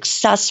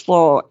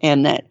successful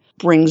and that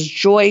brings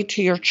joy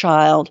to your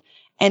child,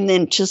 and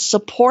then to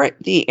support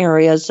the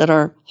areas that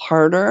are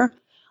harder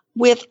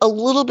with a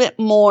little bit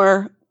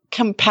more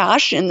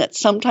compassion that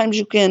sometimes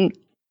you can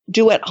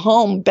do at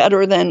home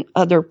better than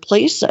other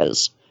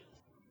places.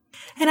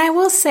 And I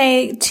will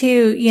say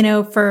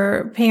too,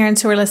 for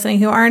parents who are listening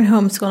who aren't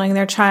homeschooling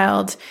their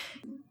child,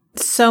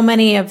 so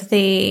many of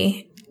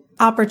the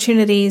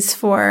opportunities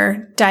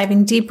for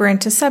diving deeper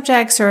into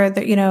subjects or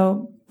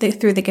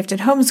through the Gifted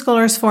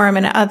Homeschoolers Forum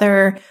and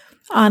other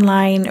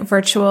online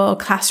virtual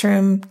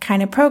classroom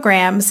kind of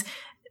programs,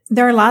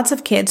 there are lots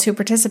of kids who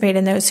participate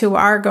in those who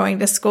are going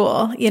to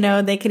school.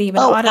 They could even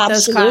audit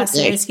absolutely. those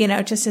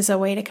classes, just as a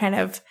way to kind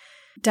of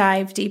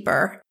dive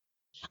deeper.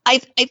 I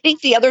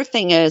think the other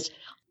thing is,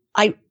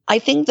 I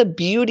think the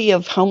beauty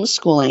of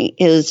homeschooling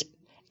is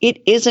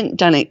it isn't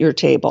done at your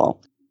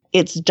table.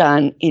 It's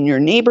done in your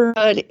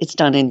neighborhood. It's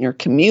done in your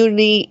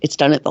community. It's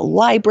done at the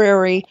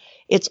library.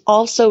 It's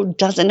also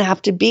doesn't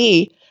have to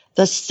be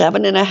the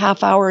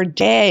 7.5-hour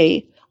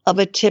day of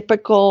a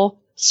typical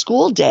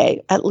school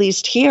day, at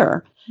least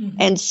here. Mm-hmm.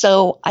 And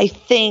so I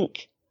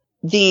think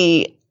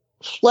the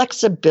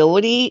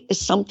flexibility is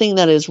something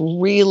that is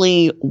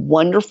really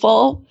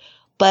wonderful,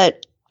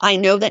 but I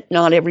know that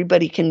not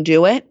everybody can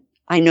do it.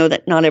 I know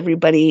that not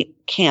everybody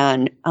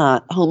can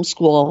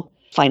homeschool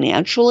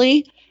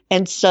financially.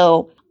 And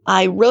so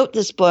I wrote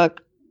this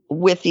book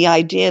with the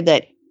idea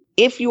that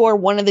if you are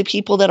one of the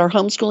people that are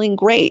homeschooling,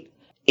 great.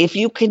 If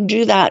you can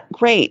do that,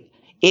 great.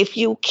 If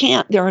you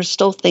can't, there are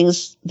still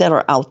things that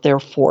are out there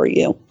for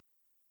you.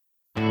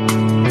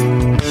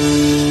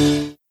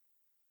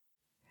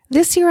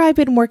 This year, I've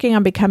been working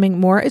on becoming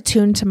more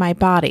attuned to my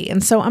body,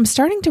 and so I'm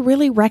starting to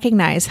really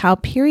recognize how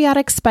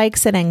periodic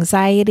spikes in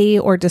anxiety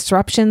or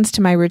disruptions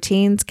to my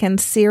routines can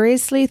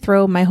seriously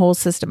throw my whole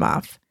system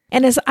off.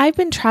 And as I've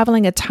been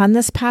traveling a ton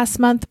this past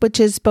month, which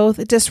is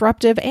both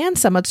disruptive and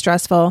somewhat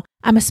stressful,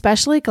 I'm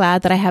especially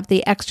glad that I have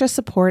the extra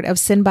support of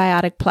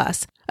Synbiotic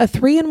Plus, a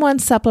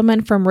 3-in-1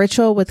 supplement from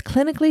Ritual with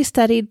clinically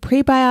studied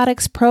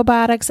prebiotics,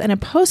 probiotics, and a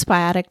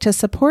postbiotic to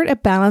support a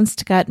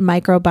balanced gut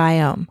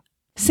microbiome.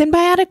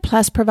 Synbiotic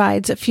Plus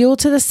provides fuel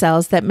to the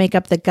cells that make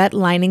up the gut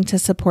lining to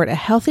support a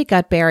healthy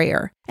gut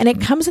barrier. And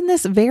it comes in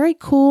this very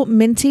cool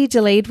minty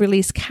delayed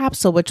release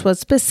capsule, which was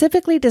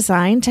specifically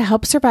designed to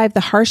help survive the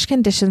harsh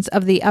conditions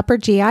of the upper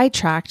GI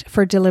tract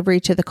for delivery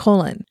to the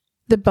colon.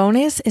 The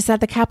bonus is that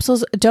the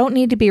capsules don't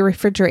need to be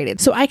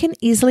refrigerated, so I can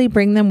easily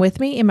bring them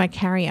with me in my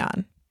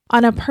carry-on.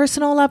 On a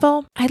personal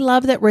level, I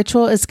love that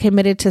Ritual is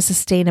committed to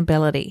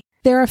sustainability.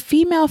 They're a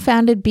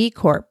female-founded B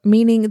Corp,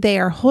 meaning they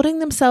are holding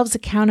themselves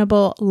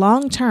accountable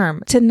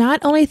long-term to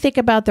not only think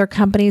about their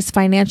company's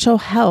financial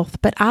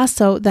health, but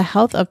also the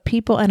health of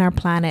people and our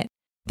planet.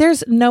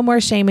 There's no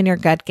more shame in your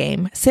gut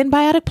game.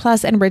 Synbiotic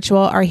Plus and Ritual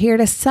are here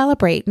to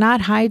celebrate,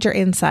 not hide your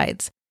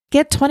insides.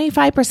 Get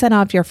 25%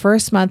 off your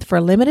first month for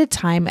limited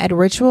time at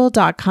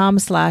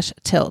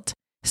ritual.com/tilt.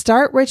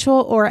 Start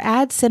Ritual or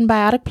add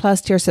Synbiotic Plus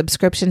to your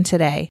subscription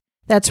today.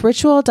 That's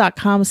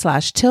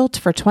ritual.com/tilt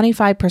for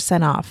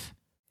 25% off.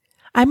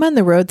 I'm on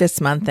the road this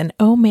month, and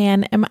oh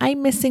man, am I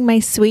missing my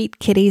sweet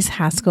kitties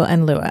Haskell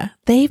and Lua.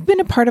 They've been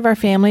a part of our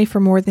family for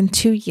more than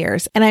 2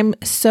 years, and I'm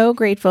so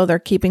grateful they're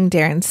keeping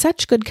Darren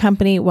such good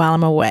company while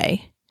I'm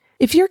away.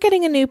 If you're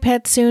getting a new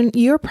pet soon,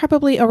 you're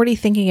probably already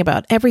thinking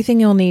about everything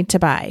you'll need to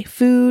buy: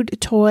 food,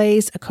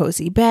 toys, a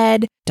cozy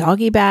bed,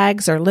 doggy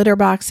bags, or litter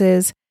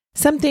boxes.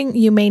 Something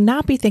you may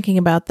not be thinking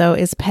about, though,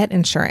 is pet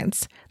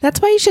insurance.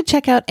 That's why you should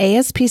check out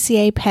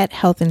ASPCA Pet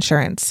Health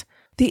Insurance.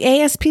 The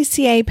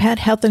ASPCA Pet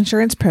Health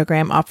Insurance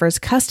Program offers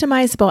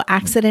customizable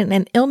accident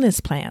and illness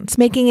plans,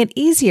 making it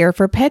easier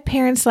for pet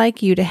parents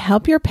like you to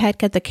help your pet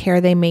get the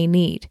care they may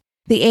need.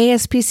 The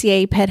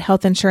ASPCA Pet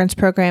Health Insurance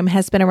Program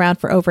has been around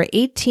for over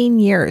 18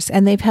 years,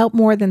 and they've helped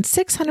more than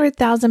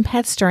 600,000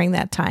 pets during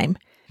that time.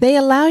 They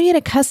allow you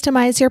to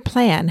customize your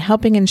plan,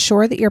 helping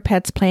ensure that your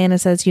pet's plan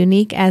is as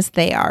unique as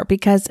they are,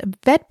 because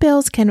vet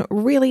bills can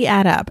really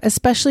add up,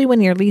 especially when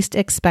you're least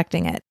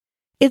expecting it.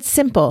 It's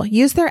simple.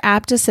 Use their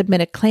app to submit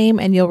a claim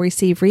and you'll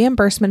receive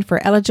reimbursement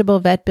for eligible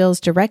vet bills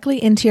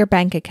directly into your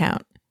bank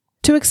account.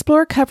 To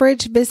explore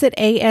coverage, visit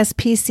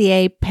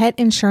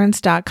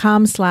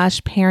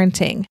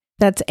aspcapetinsurance.com/parenting.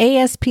 That's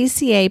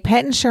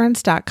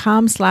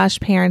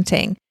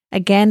aspcapetinsurance.com/parenting.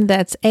 Again,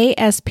 that's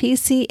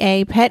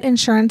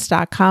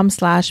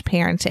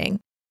aspcapetinsurance.com/parenting.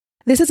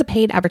 This is a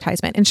paid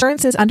advertisement.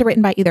 Insurance is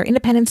underwritten by either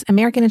Independence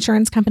American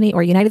Insurance Company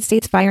or United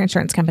States Fire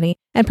Insurance Company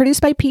and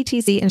produced by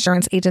PTC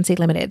Insurance Agency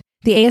Limited.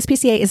 The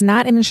ASPCA is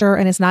not an insurer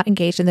and is not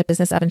engaged in the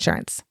business of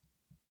insurance.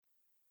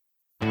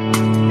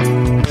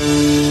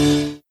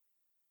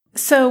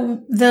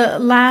 So the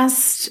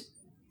last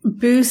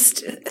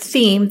boost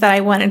theme that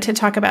I wanted to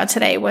talk about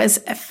today was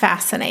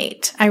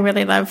fascinate. I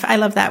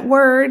love that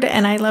word,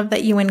 and I love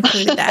that you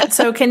included that.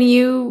 So can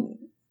you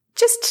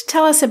just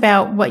tell us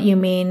about what you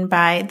mean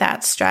by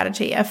that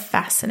strategy of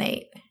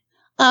fascinate?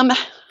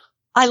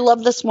 I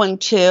love this one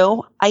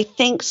too. I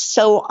think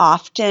so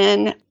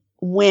often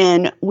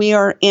when we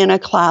are in a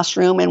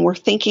classroom and we're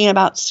thinking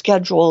about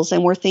schedules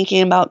and we're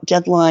thinking about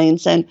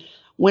deadlines and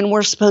when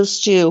we're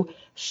supposed to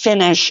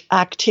finish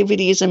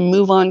activities and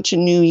move on to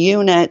new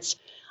units,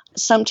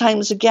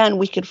 sometimes again,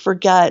 we could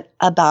forget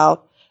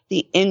about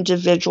the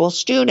individual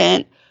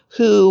student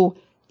who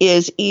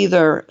is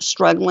either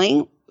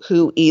struggling,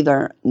 who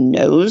either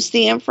knows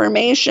the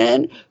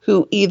information,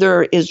 who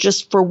either is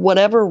just for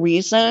whatever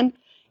reason,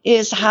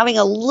 is having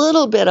a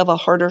little bit of a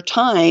harder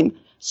time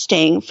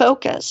staying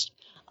focused.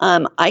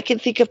 I can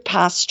think of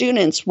past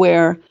students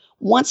where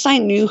once I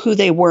knew who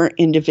they were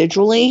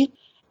individually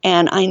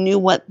and I knew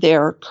what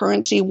their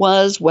currency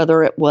was,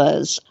 whether it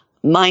was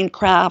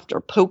Minecraft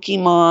or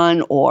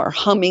Pokemon or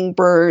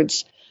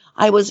hummingbirds,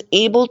 I was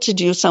able to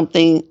do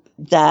something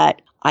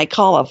that I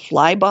call a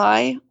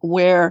flyby,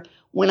 where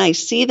when I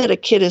see that a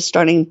kid is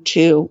starting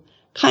to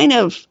kind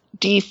of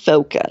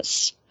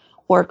defocus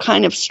or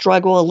kind of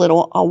struggle a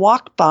little, I'll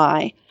walk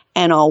by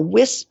and I'll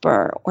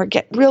whisper or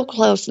get real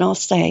close and I'll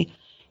say,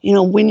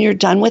 when you're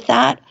done with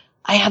that,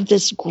 I have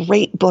this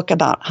great book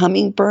about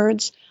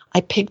hummingbirds.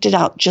 I picked it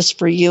out just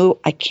for you.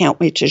 I can't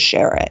wait to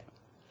share it.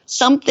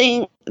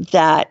 Something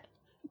that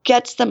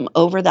gets them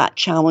over that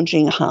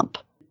challenging hump.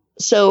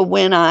 So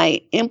when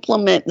I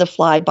implement the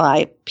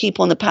flyby,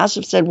 people in the past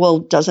have said, well,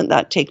 doesn't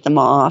that take them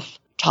off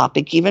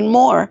topic even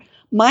more?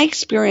 My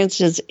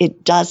experience is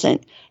it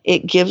doesn't.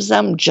 It gives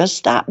them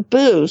just that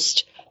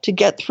boost to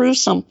get through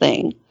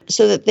something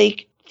so that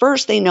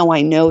they know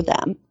I know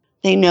them.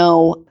 They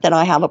know that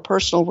I have a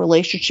personal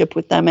relationship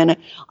with them. And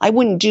I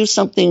wouldn't do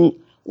something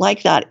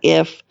like that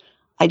if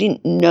I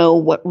didn't know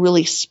what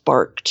really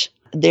sparked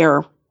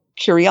their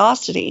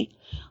curiosity.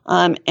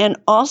 And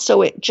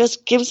also it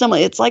just gives them,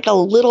 it's like a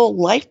little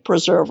life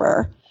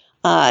preserver,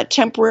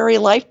 temporary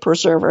life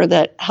preserver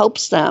that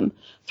helps them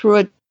through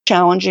a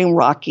challenging,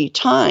 rocky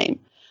time.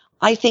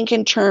 I think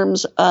in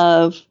terms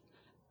of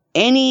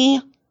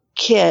any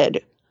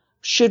kid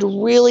should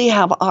really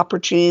have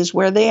opportunities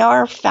where they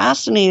are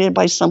fascinated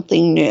by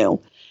something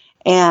new.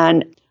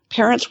 And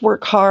parents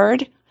work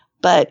hard,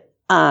 but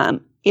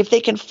if they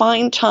can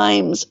find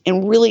times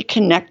and really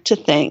connect to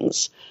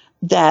things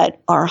that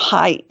are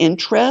high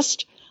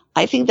interest,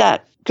 I think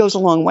that goes a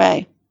long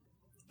way.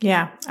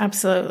 Yeah,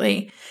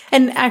 absolutely.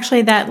 And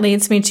actually that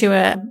leads me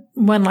to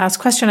one last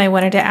question I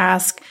wanted to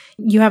ask.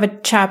 You have a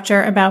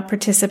chapter about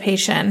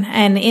participation,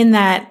 and in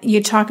that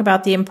you talk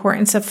about the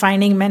importance of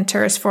finding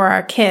mentors for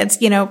our kids.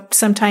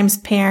 Sometimes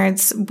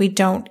parents, we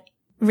don't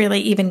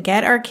really even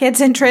get our kids'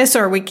 interests,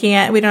 or we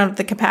don't have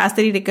the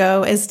capacity to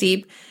go as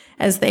deep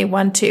as they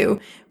want to.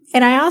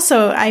 And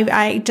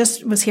I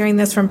just was hearing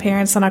this from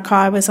parents on a call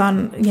I was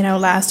on,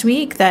 last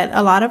week, that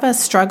a lot of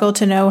us struggle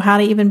to know how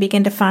to even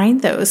begin to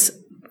find those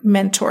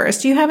mentors.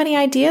 Do you have any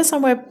ideas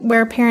on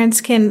where parents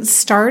can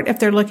start if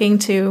they're looking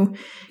to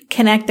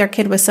connect their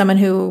kid with someone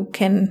who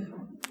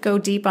can go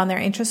deep on their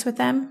interests with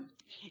them?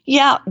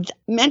 Yeah,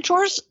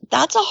 mentors,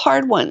 that's a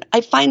hard one.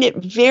 I find it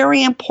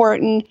very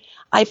important.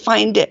 I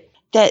find it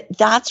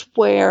that's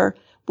where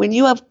when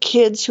you have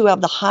kids who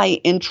have the high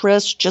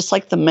interest, just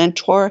like the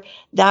mentor,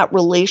 that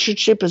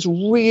relationship is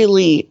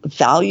really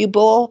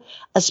valuable,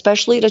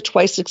 especially to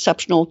twice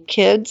exceptional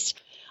kids.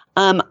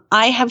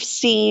 I have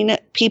seen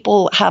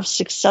people have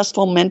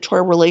successful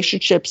mentor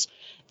relationships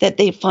that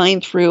they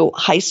find through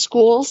high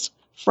schools,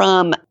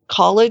 from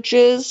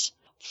colleges,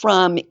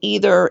 from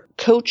either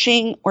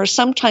coaching, or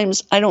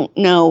sometimes, I don't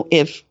know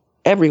if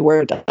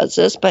everywhere does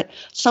this, but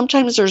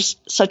sometimes there's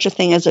such a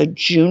thing as a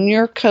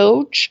junior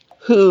coach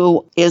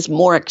who is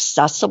more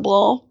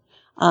accessible.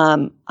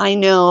 I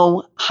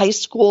know high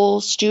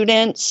school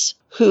students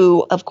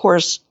who, of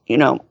course,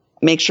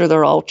 make sure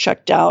they're all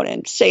checked out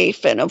and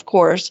safe, and of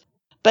course,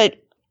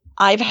 but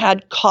I've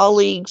had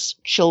colleagues'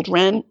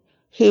 children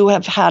who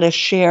have had a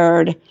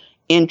shared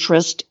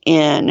interest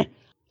in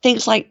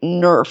things like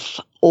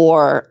Nerf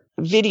or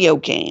video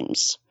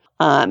games.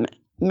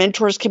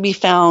 Mentors can be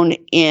found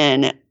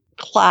in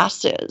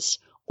classes,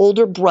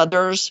 older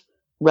brothers,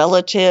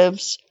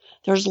 relatives.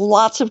 There's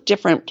lots of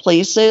different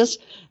places.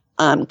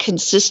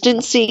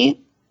 Consistency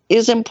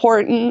is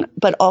important,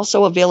 but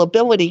also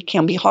availability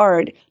can be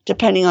hard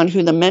depending on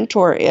who the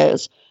mentor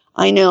is.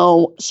 I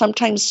know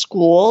sometimes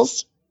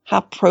schools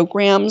have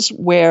programs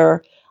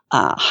where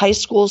high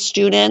school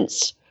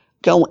students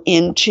go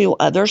into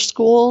other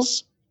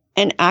schools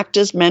and act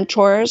as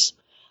mentors.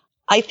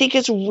 I think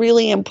it's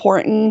really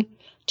important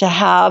to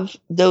have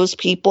those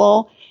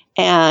people.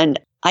 And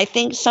I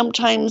think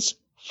sometimes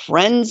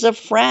friends of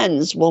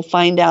friends will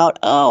find out,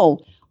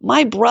 oh,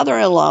 my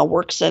brother-in-law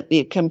works at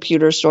the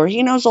computer store.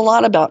 He knows a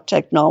lot about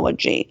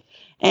technology.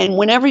 And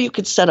whenever you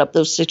could set up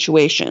those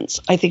situations,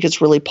 I think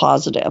it's really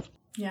positive.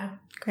 Yeah,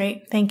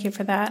 great. Thank you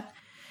for that.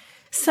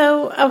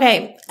 So,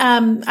 okay,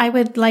 I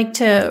would like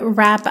to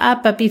wrap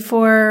up, but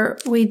before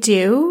we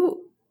do,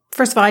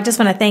 first of all, I just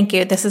want to thank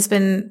you. This has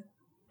been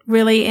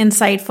really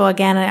insightful.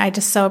 Again, I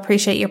just so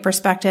appreciate your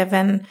perspective,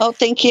 and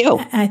thank you.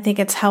 I think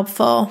it's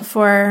helpful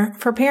for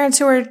parents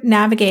who are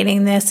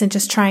navigating this and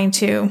just trying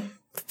to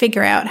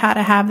figure out how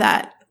to have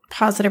that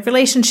positive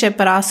relationship,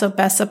 but also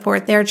best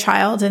support their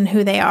child and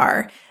who they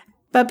are.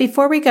 But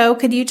before we go,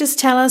 could you just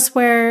tell us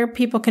where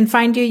people can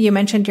find you? You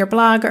mentioned your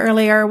blog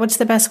earlier. What's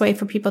the best way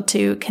for people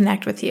to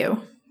connect with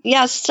you?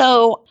 Yeah,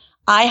 so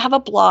I have a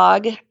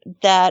blog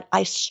that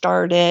I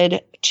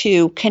started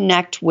to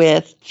connect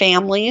with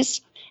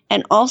families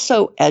and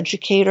also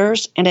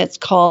educators, and it's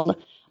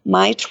called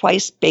My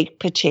Twice Baked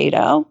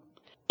Potato.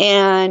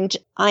 And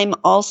I'm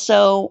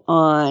also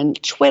on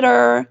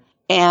Twitter,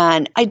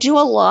 and I do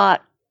a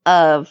lot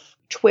of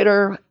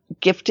Twitter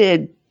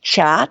gifted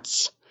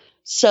chats.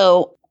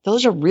 So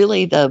those are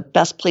really the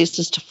best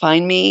places to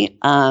find me.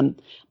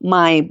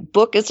 My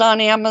book is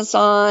on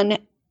Amazon,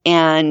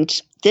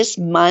 and this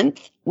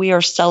month we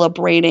are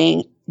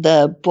celebrating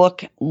the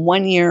book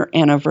 1 year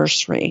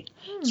anniversary.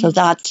 So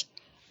that's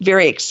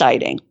very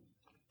exciting.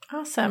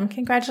 Awesome.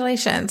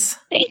 Congratulations.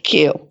 Thank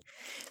you.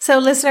 So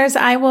listeners,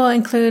 I will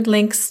include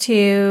links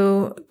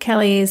to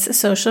Kelly's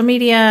social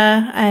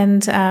media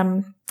and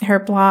her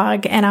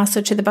blog, and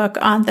also to the book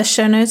on the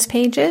show notes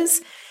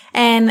pages.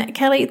 And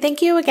Kelly,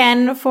 thank you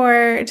again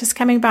for just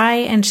coming by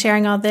and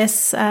sharing all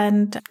this,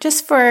 and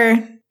just for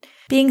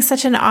being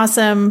such an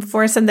awesome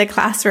force in the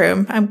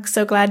classroom. I'm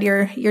so glad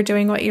you're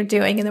doing what you're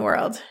doing in the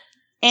world.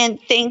 And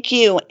thank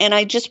you. And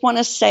I just want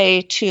to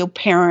say to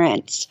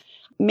parents,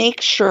 make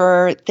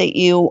sure that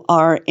you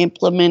are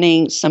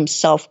implementing some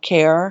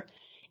self-care.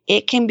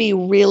 It can be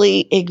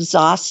really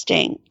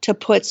exhausting to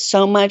put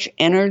so much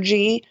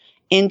energy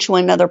into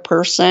another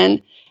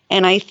person.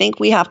 And I think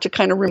we have to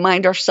kind of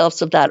remind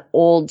ourselves of that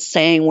old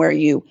saying where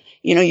you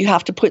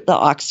have to put the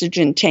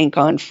oxygen tank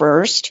on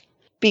first,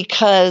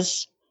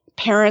 because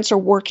parents are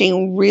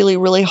working really,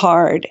 really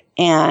hard.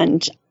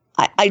 And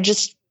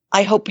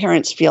I hope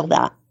parents feel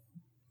that.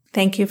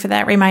 Thank you for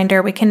that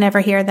reminder. We can never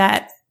hear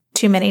that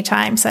too many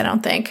times, I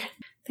don't think.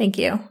 Thank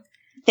you.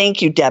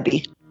 Thank you,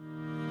 Debbie.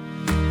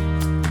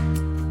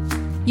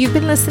 You've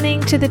been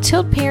listening to the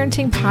Tilt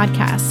Parenting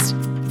Podcast.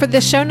 For the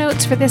show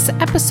notes for this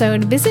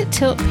episode, visit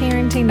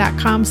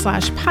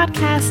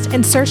tiltparenting.com/podcast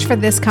and search for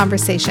this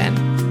conversation.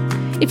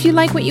 If you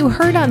like what you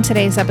heard on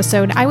today's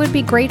episode, I would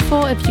be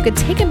grateful if you could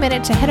take a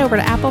minute to head over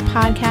to Apple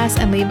Podcasts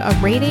and leave a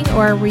rating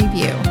or a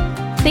review.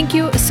 Thank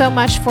you so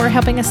much for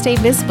helping us stay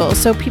visible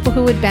so people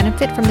who would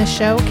benefit from the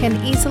show can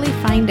easily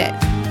find it.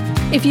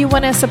 If you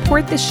want to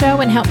support the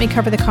show and help me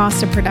cover the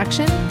cost of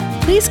production,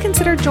 please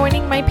consider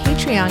joining my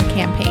Patreon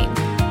campaign.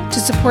 To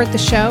support the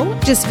show,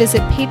 just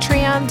visit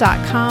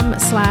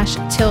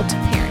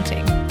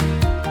patreon.com/tiltparenting.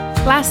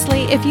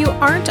 Lastly, if you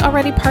aren't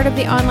already part of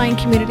the online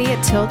community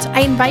at Tilt,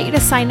 I invite you to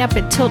sign up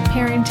at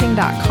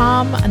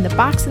tiltparenting.com on the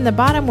box in the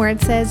bottom where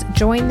it says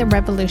Join the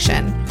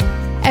Revolution.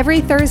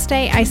 Every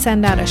Thursday, I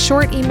send out a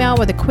short email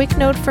with a quick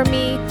note from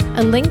me,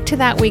 a link to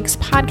that week's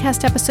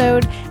podcast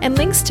episode, and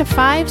links to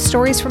 5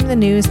 stories from the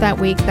news that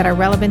week that are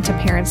relevant to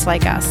parents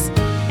like us.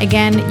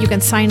 Again, you can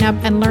sign up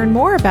and learn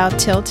more about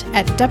Tilt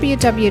at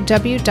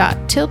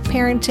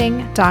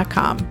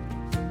www.tiltparenting.com.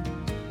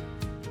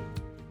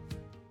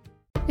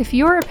 If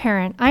you're a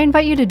parent, I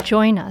invite you to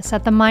join us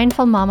at the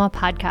Mindful Mama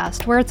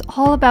podcast, where it's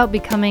all about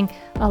becoming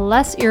a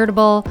less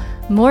irritable,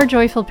 more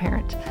joyful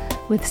parent.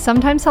 With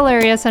sometimes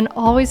hilarious and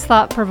always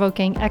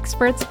thought-provoking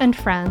experts and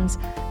friends,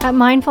 at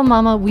Mindful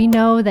Mama, we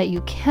know that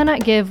you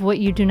cannot give what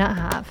you do not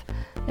have.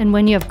 And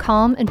when you have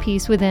calm and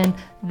peace within,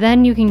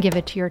 then you can give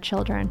it to your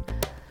children.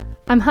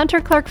 I'm Hunter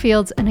Clark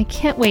Fields, and I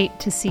can't wait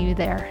to see you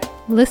there.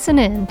 Listen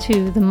in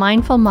to the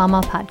Mindful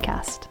Mama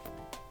podcast.